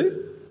chapter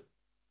 2.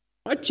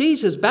 Right?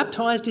 Jesus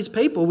baptised his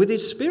people with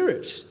his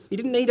Spirit. He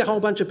didn't need a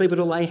whole bunch of people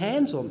to lay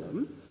hands on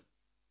them.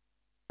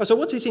 So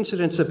what's this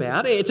incident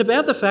about? It's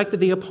about the fact that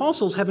the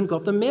apostles haven't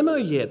got the memo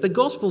yet. The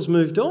gospel's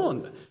moved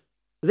on.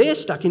 They're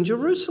stuck in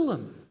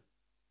Jerusalem.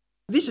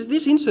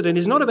 This incident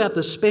is not about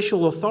the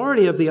special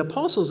authority of the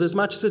apostles as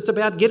much as it's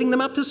about getting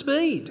them up to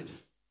speed.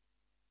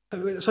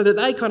 So that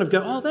they kind of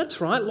go, oh, that's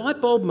right,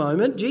 light bulb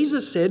moment.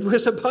 Jesus said we're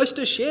supposed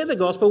to share the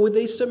gospel with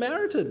these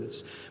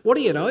Samaritans. What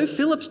do you know?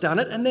 Philip's done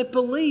it and they've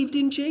believed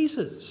in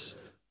Jesus.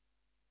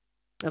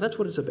 Now that's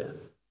what it's about.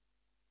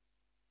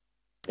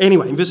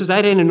 Anyway, in verses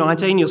 18 and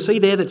 19, you'll see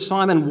there that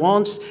Simon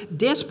wants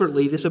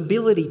desperately this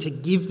ability to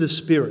give the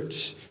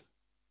Spirit.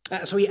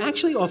 So he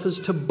actually offers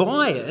to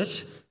buy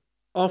it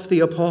off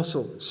the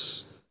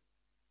apostles.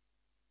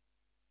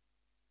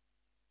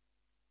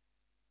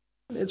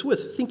 It's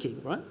worth thinking,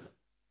 right?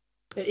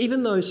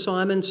 Even though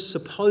Simon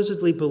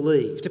supposedly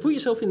believed, to put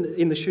yourself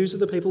in the shoes of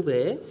the people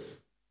there,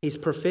 he's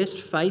professed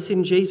faith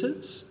in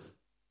Jesus,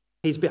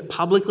 he's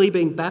publicly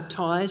been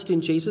baptised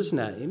in Jesus'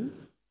 name,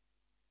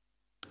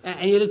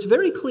 and yet it's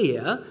very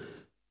clear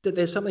that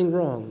there's something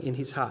wrong in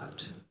his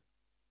heart.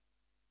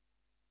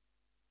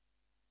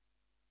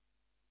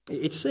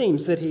 It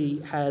seems that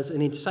he has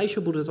an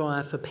insatiable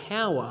desire for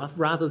power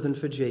rather than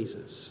for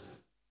Jesus.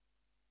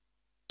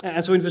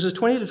 And so in verses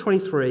 20 to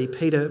 23,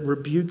 Peter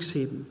rebukes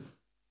him.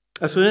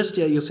 First,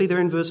 you'll see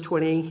there in verse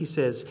 20, he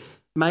says,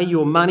 "May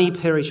your money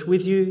perish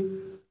with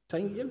you,"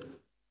 saying,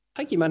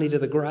 take your money to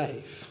the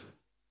grave.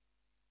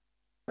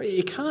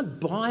 You can't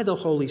buy the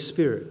Holy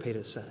Spirit,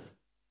 Peter's saying.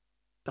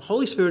 The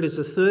Holy Spirit is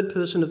the third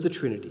person of the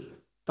Trinity.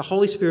 The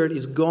Holy Spirit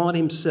is God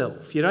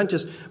himself. You don't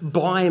just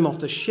buy him off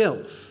the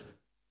shelf.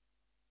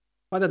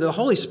 The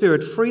Holy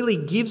Spirit freely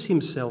gives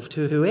himself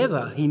to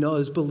whoever he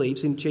knows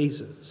believes in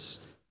Jesus.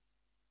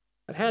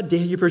 But how dare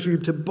you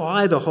presume to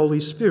buy the Holy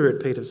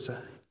Spirit, Peter's saying.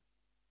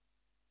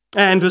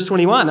 And verse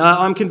 21,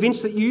 I'm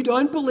convinced that you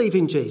don't believe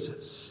in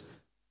Jesus.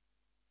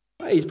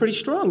 He's pretty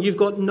strong. You've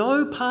got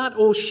no part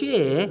or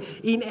share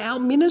in our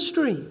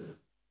ministry.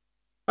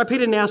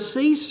 Peter now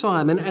sees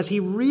Simon as he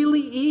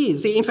really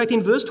is. In fact,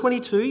 in verse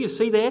 22, you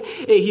see there,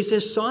 he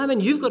says, Simon,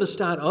 you've got to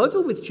start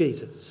over with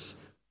Jesus.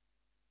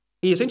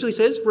 He essentially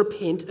says,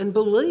 repent and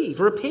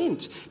believe.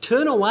 Repent.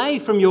 Turn away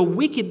from your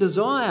wicked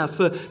desire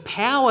for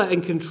power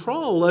and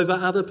control over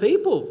other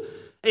people.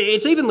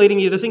 It's even leading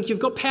you to think you've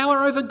got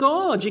power over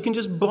God. You can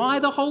just buy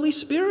the Holy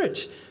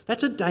Spirit.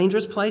 That's a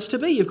dangerous place to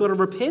be. You've got to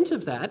repent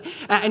of that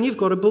and you've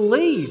got to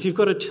believe. You've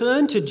got to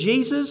turn to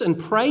Jesus and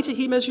pray to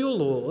him as your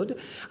Lord,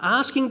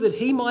 asking that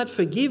he might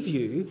forgive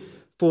you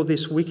for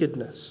this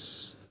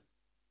wickedness.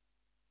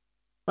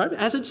 Right?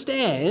 As it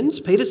stands,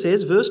 Peter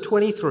says, verse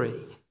 23,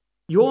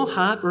 your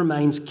heart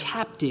remains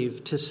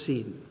captive to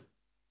sin.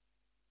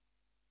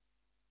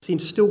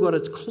 Sin's still got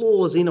its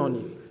claws in on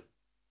you.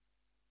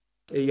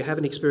 You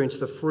haven't experienced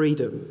the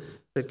freedom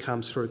that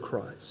comes through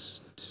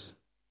Christ.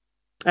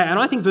 And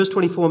I think verse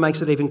 24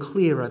 makes it even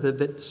clearer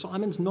that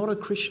Simon's not a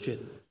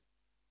Christian.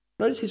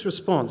 Notice his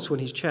response when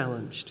he's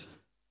challenged.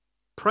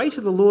 Pray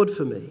to the Lord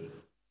for me,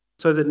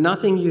 so that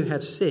nothing you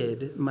have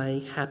said may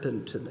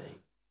happen to me.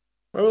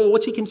 Well,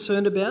 what's he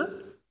concerned about?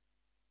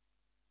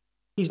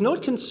 He's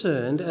not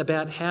concerned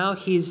about how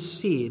his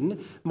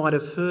sin might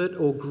have hurt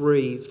or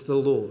grieved the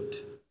Lord.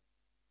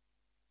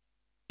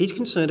 He's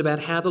concerned about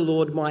how the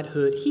Lord might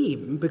hurt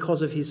him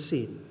because of his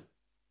sin.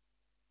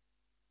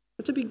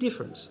 That's a big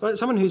difference.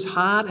 Someone whose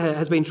heart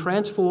has been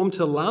transformed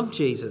to love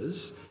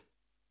Jesus,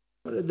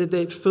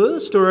 they're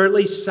first, or at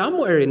least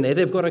somewhere in there,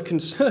 they've got a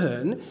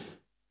concern,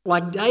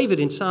 like David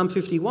in Psalm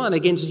 51,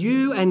 against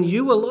you and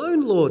you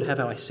alone, Lord, have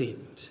I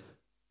sinned.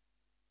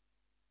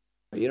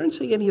 You don't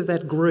see any of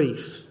that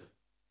grief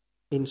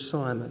in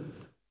Simon.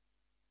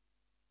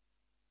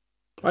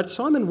 Right,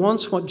 Simon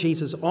wants what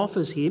Jesus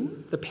offers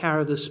him, the power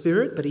of the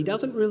Spirit, but he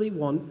doesn't really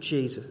want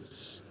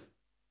Jesus.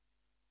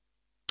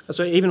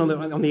 So even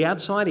on the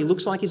outside, he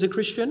looks like he's a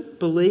Christian,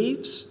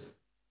 believes,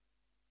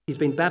 he's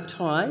been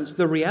baptised.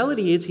 The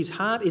reality is his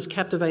heart is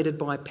captivated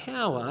by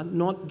power,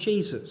 not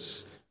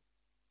Jesus.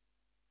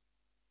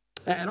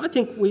 And I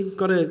think we've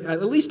got to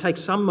at least take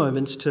some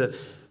moments to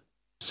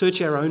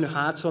search our own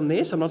hearts on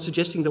this. I'm not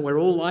suggesting that we're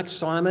all like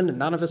Simon and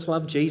none of us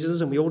love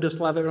Jesus and we all just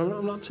love it.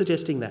 I'm not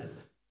suggesting that.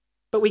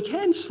 But we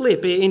can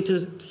slip into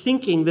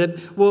thinking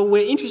that, well,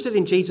 we're interested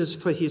in Jesus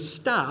for his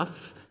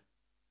stuff,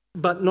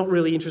 but not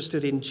really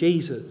interested in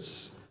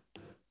Jesus.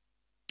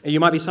 You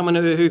might be someone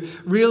who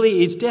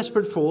really is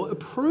desperate for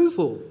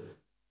approval.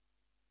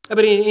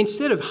 But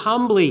instead of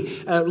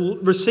humbly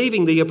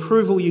receiving the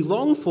approval you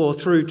long for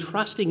through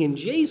trusting in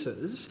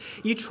Jesus,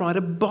 you try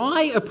to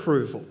buy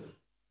approval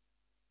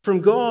from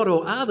God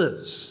or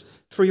others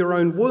through your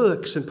own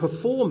works and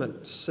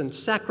performance and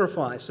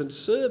sacrifice and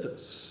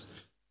service.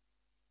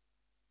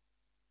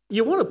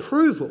 You want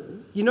approval.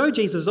 You know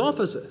Jesus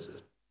offers it,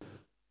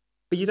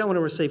 but you don't want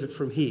to receive it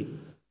from him.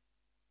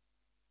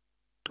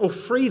 Or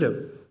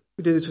freedom.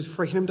 We do this with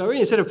freedom, don't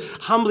we? Instead of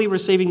humbly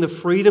receiving the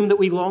freedom that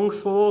we long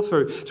for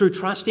through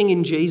trusting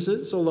in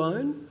Jesus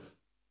alone,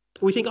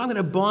 we think, I'm going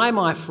to buy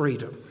my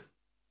freedom.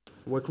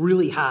 Work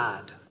really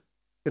hard.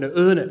 I'm going to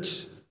earn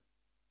it.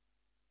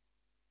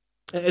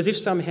 As if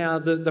somehow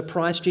the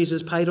price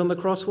Jesus paid on the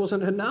cross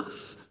wasn't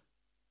enough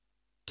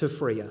to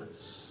free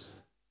us.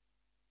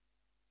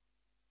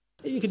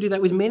 You can do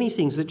that with many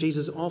things that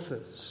Jesus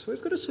offers.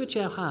 We've got to search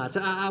our hearts.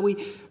 Are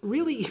we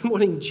really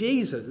wanting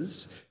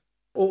Jesus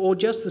or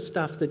just the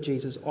stuff that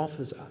Jesus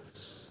offers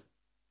us?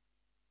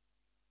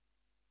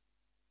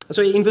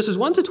 So in verses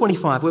 1 to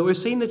 25, where we've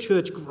seen the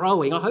church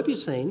growing, I hope you've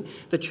seen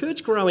the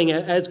church growing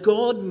as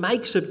God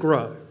makes it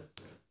grow.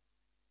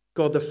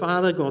 God the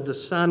Father, God the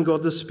Son,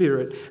 God the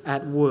Spirit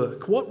at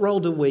work. What role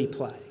do we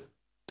play?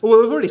 Well,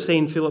 we've already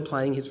seen Philip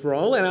playing his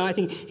role, and I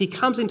think he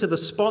comes into the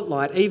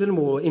spotlight even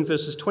more in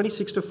verses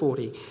 26 to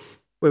 40,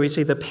 where we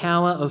see the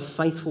power of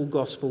faithful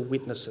gospel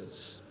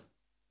witnesses.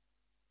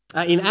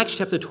 In Acts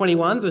chapter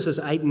 21, verses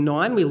 8 and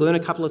 9, we learn a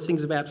couple of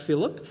things about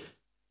Philip.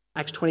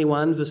 Acts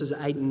 21, verses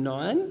 8 and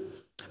 9.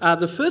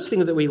 The first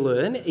thing that we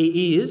learn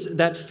is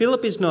that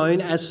Philip is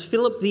known as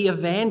Philip the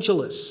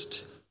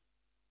Evangelist.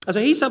 So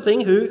he's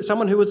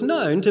someone who was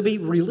known to be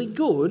really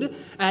good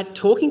at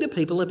talking to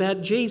people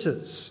about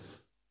Jesus.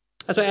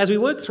 So as we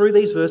work through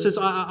these verses,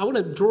 I want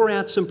to draw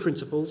out some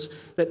principles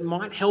that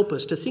might help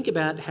us to think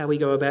about how we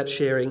go about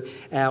sharing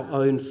our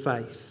own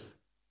faith.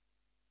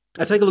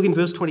 Take a look in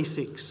verse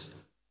 26.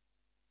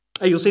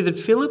 You'll see that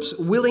Philip's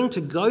willing to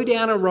go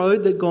down a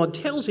road that God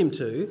tells him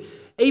to,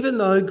 even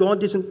though God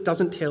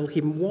doesn't tell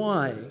him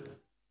why.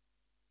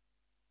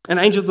 An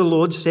angel of the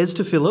Lord says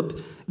to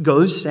Philip,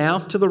 go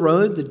south to the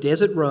road, the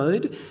desert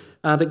road,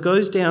 that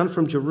goes down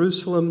from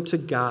Jerusalem to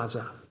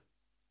Gaza.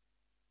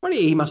 Well,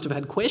 he must have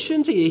had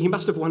questions. He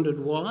must have wondered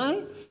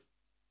why.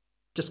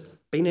 Just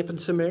been up in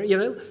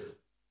Samaria,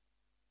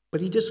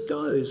 But he just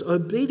goes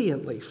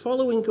obediently,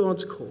 following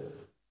God's call.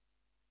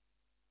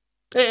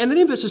 And then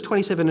in verses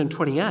 27 and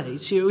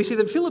 28, we see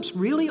that Philip's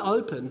really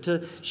open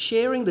to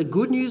sharing the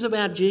good news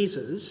about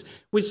Jesus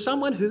with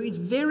someone who is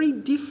very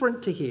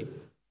different to him,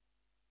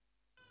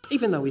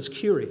 even though he's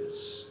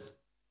curious.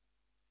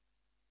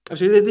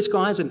 So this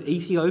guy's an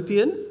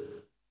Ethiopian.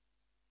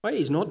 Right?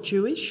 He's not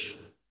Jewish.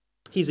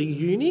 He's a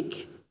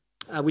eunuch,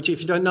 which,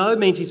 if you don't know,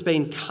 means he's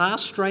been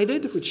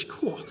castrated, which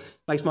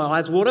makes my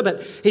eyes water,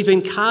 but he's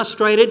been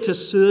castrated to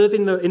serve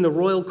in the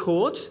royal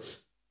court.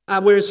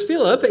 Whereas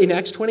Philip, in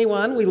Acts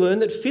 21, we learn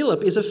that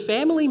Philip is a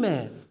family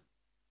man.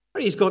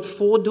 Right? He's got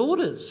 4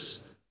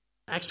 daughters.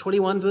 Acts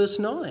 21, verse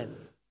 9.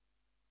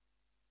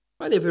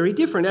 Right? They're very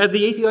different.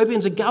 The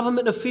Ethiopian's a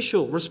government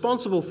official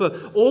responsible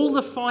for all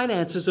the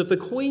finances of the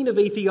Queen of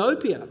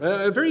Ethiopia,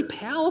 a very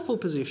powerful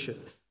position.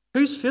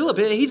 Who's Philip?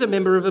 He's a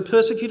member of a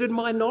persecuted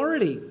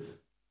minority,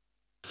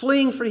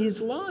 fleeing for his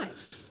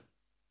life.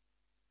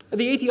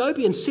 The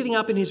Ethiopian sitting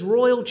up in his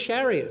royal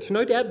chariot,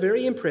 no doubt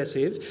very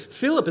impressive.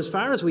 Philip, as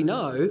far as we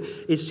know,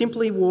 is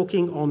simply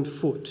walking on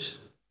foot.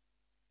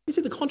 You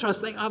see the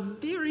contrast, they are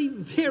very,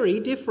 very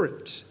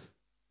different.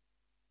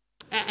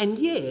 And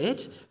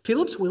yet,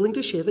 Philip's willing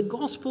to share the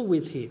gospel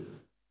with him.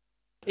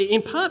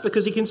 In part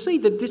because he can see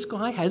that this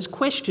guy has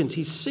questions.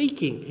 He's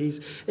seeking,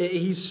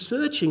 he's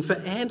searching for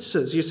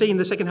answers. You see in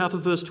the second half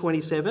of verse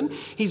 27,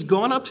 he's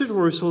gone up to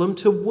Jerusalem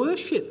to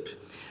worship.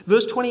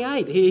 Verse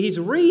 28, he's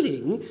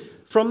reading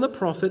from the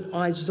prophet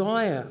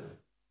Isaiah.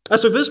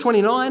 So verse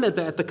 29,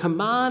 at the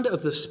command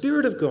of the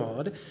Spirit of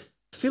God,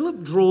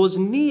 Philip draws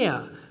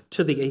near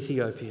to the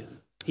Ethiopian.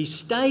 He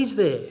stays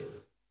there,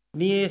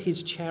 near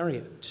his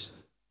chariot.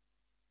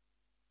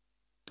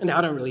 Now,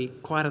 I don't really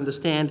quite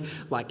understand,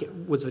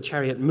 was the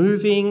chariot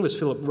moving? Was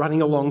Philip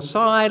running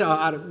alongside?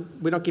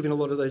 We're not given a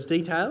lot of those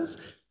details.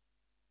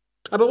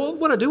 But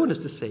what I do want us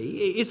to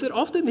see is that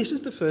often this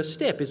is the first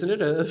step, isn't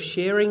it, of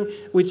sharing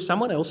with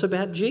someone else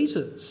about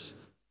Jesus.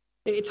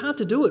 It's hard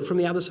to do it from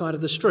the other side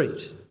of the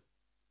street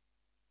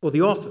or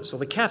the office or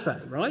the cafe,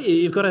 right?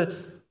 You've got to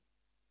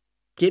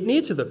get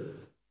near to them.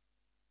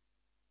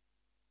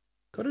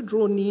 Got to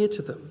draw near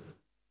to them.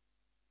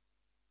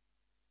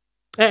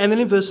 And then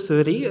in verse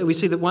 30, we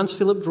see that once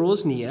Philip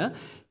draws near,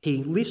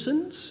 he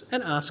listens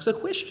and asks a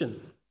question.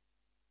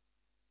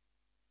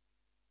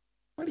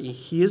 He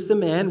hears the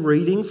man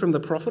reading from the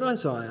prophet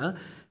Isaiah,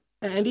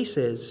 and he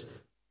says,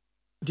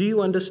 "Do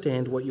you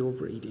understand what you're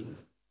reading?"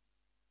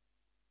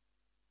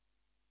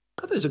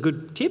 Oh, those are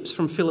good tips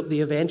from Philip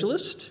the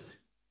evangelist.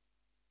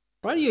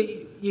 Right?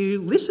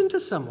 You listen to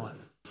someone.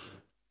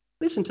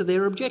 Listen to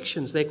their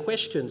objections, their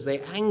questions,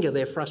 their anger,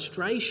 their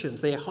frustrations,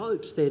 their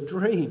hopes, their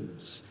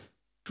dreams.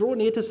 Draw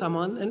near to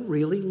someone and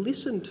really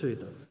listen to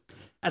them.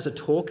 As a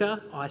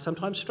talker, I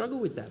sometimes struggle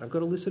with that. I've got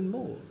to listen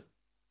more.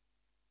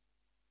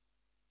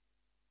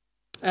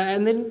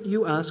 And then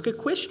you ask a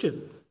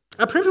question,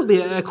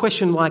 preferably a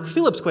question like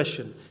Philip's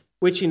question,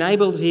 which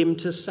enabled him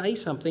to say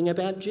something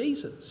about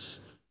Jesus.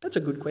 That's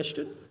a good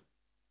question.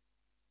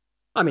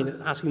 I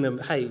mean, asking them,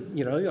 hey,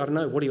 I don't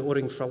know, what are you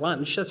ordering for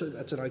lunch? That's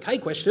an okay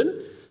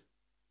question.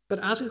 But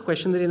ask a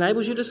question that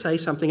enables you to say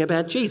something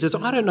about Jesus.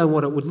 I don't know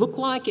what it would look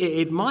like.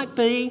 It might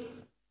be...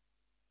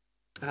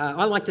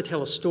 I like to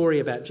tell a story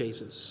about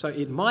Jesus. So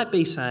it might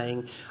be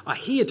saying, I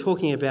hear you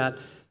talking about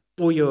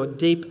all your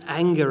deep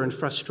anger and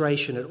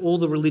frustration at all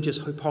the religious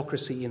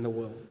hypocrisy in the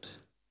world.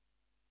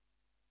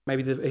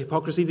 Maybe the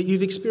hypocrisy that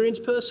you've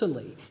experienced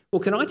personally. Well,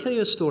 can I tell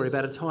you a story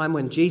about a time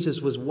when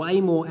Jesus was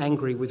way more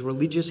angry with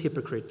religious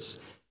hypocrites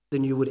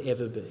than you would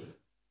ever be?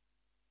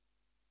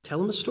 Tell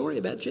them a story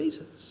about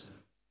Jesus.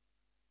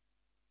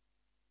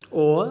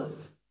 Or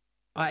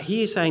I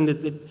hear you saying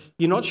that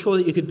you're not sure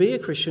that you could be a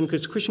Christian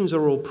because Christians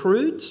are all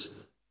prudes,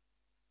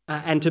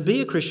 and to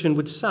be a Christian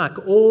would suck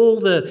all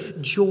the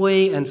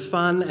joy and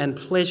fun and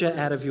pleasure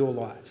out of your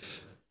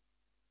life.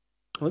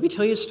 Let me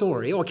tell you a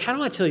story, or can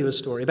I tell you a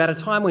story, about a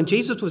time when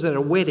Jesus was at a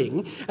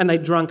wedding and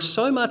they'd drunk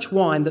so much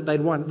wine that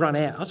they'd run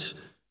out.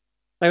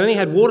 They only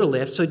had water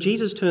left, so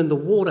Jesus turned the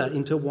water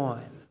into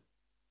wine.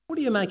 What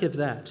do you make of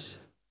that?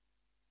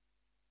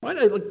 Right?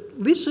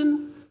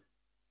 Listen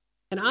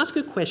and ask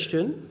a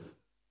question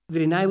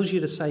that enables you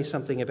to say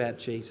something about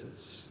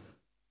Jesus.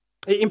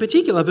 In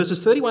particular,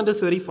 verses 31 to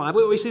 35,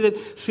 where we see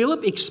that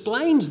Philip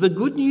explains the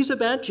good news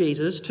about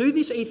Jesus to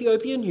this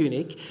Ethiopian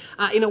eunuch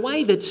in a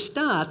way that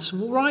starts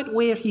right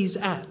where he's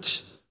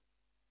at.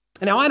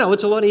 And now I know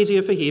it's a lot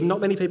easier for him. Not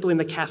many people in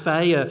the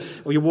cafe,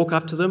 or you walk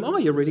up to them, oh,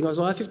 you're reading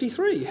Isaiah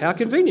 53, how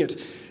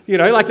convenient.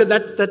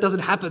 That doesn't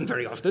happen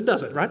very often,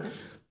 does it, right?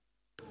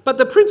 But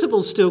the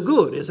principle's still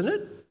good, isn't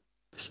it?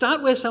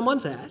 Start where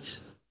someone's at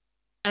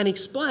and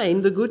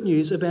explain the good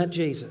news about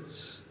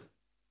Jesus.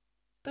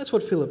 That's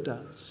what Philip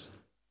does.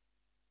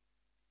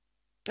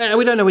 And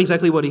we don't know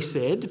exactly what he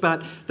said,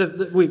 but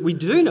we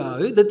do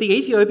know that the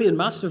Ethiopian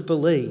must have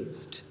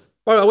believed.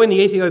 When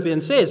the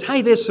Ethiopian says,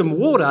 hey, there's some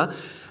water,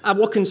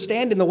 what can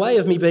stand in the way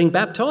of me being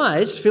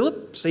baptised?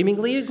 Philip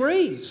seemingly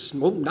agrees.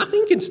 Well,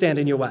 nothing can stand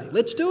in your way.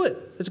 Let's do it.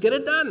 Let's get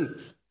it done.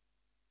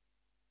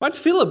 Right?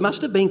 Philip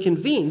must have been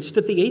convinced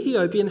that the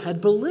Ethiopian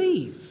had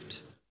believed.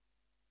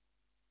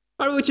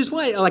 Which is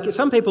why,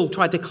 some people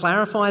tried to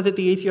clarify that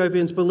the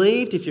Ethiopians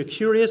believed. If you're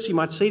curious, you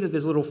might see that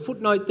there's a little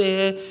footnote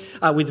there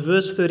with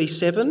verse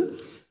 37,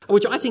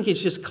 which I think is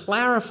just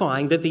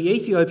clarifying that the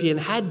Ethiopian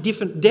had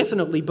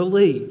definitely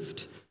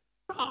believed.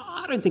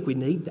 I don't think we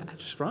need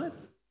that, right?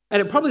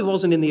 And it probably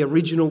wasn't in the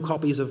original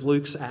copies of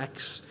Luke's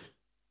Acts.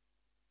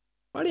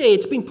 Right? Yeah,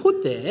 it's been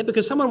put there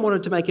because someone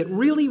wanted to make it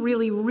really,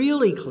 really,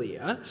 really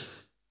clear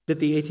that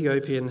the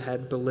Ethiopian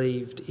had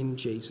believed in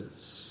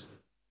Jesus.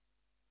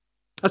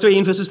 So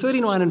in verses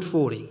 39 and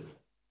 40,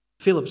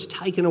 Philip's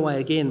taken away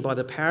again by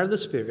the power of the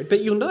Spirit.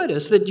 But you'll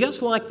notice that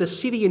just like the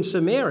city in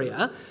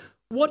Samaria,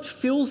 what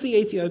fills the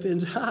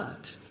Ethiopian's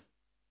heart?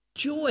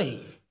 Joy.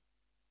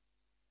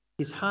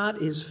 His heart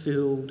is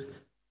filled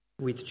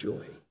with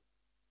joy.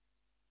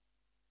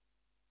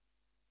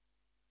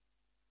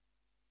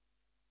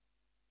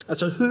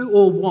 So who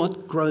or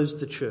what grows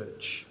the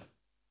church?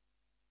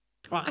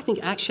 Well, I think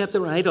Acts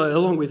chapter 8,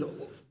 along with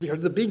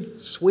the big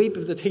sweep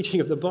of the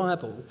teaching of the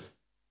Bible,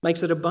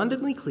 makes it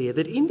abundantly clear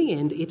that in the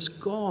end it's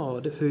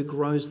God who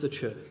grows the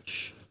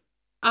church.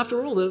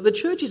 After all, the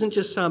church isn't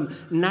just some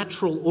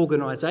natural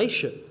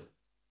organisation.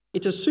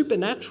 It's a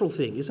supernatural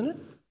thing, isn't it?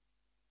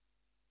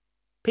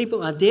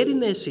 People are dead in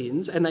their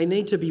sins and they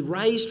need to be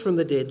raised from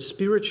the dead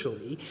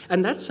spiritually,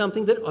 and that's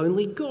something that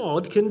only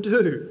God can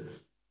do.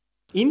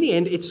 In the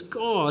end, it's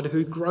God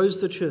who grows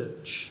the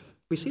church.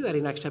 We see that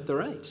in Acts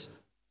chapter 8.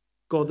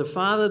 God the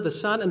Father, the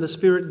Son and the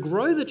Spirit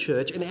grow the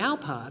church, and our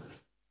part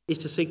is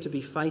to seek to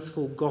be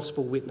faithful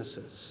gospel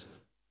witnesses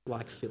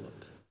like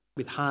Philip,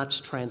 with hearts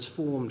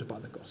transformed by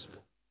the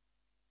gospel.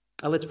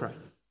 Let's pray.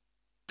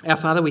 Our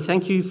Father, we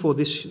thank you for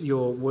this,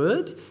 your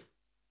word.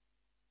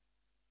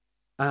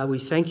 We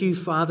thank you,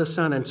 Father,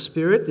 Son and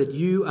Spirit, that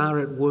you are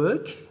at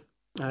work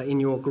in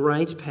your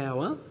great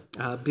power,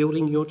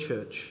 building your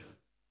church.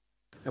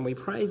 And we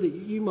pray that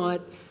you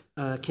might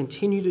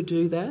continue to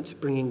do that,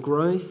 bringing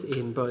growth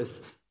in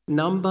both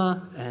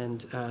number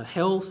and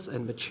health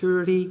and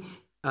maturity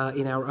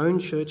in our own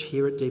church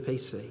here at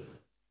DPC.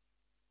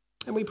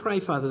 And we pray,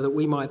 Father, that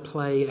we might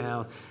play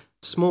our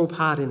small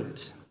part in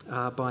it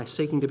by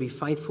seeking to be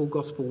faithful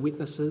gospel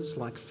witnesses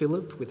like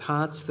Philip, with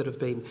hearts that have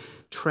been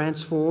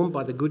transformed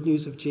by the good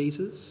news of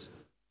Jesus,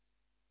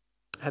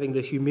 having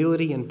the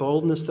humility and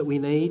boldness that we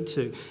need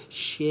to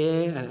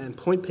share and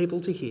point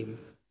people to him.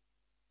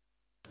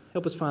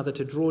 Help us, Father,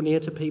 to draw near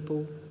to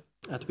people,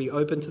 to be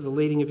open to the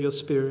leading of your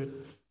Spirit,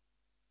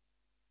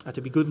 to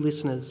be good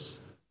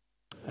listeners,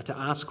 to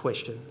ask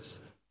questions,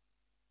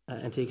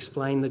 and to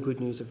explain the good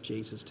news of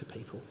Jesus to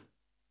people,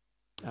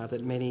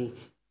 that many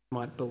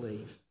might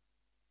believe.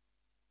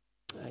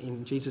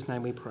 In Jesus'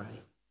 name we pray.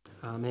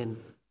 Amen.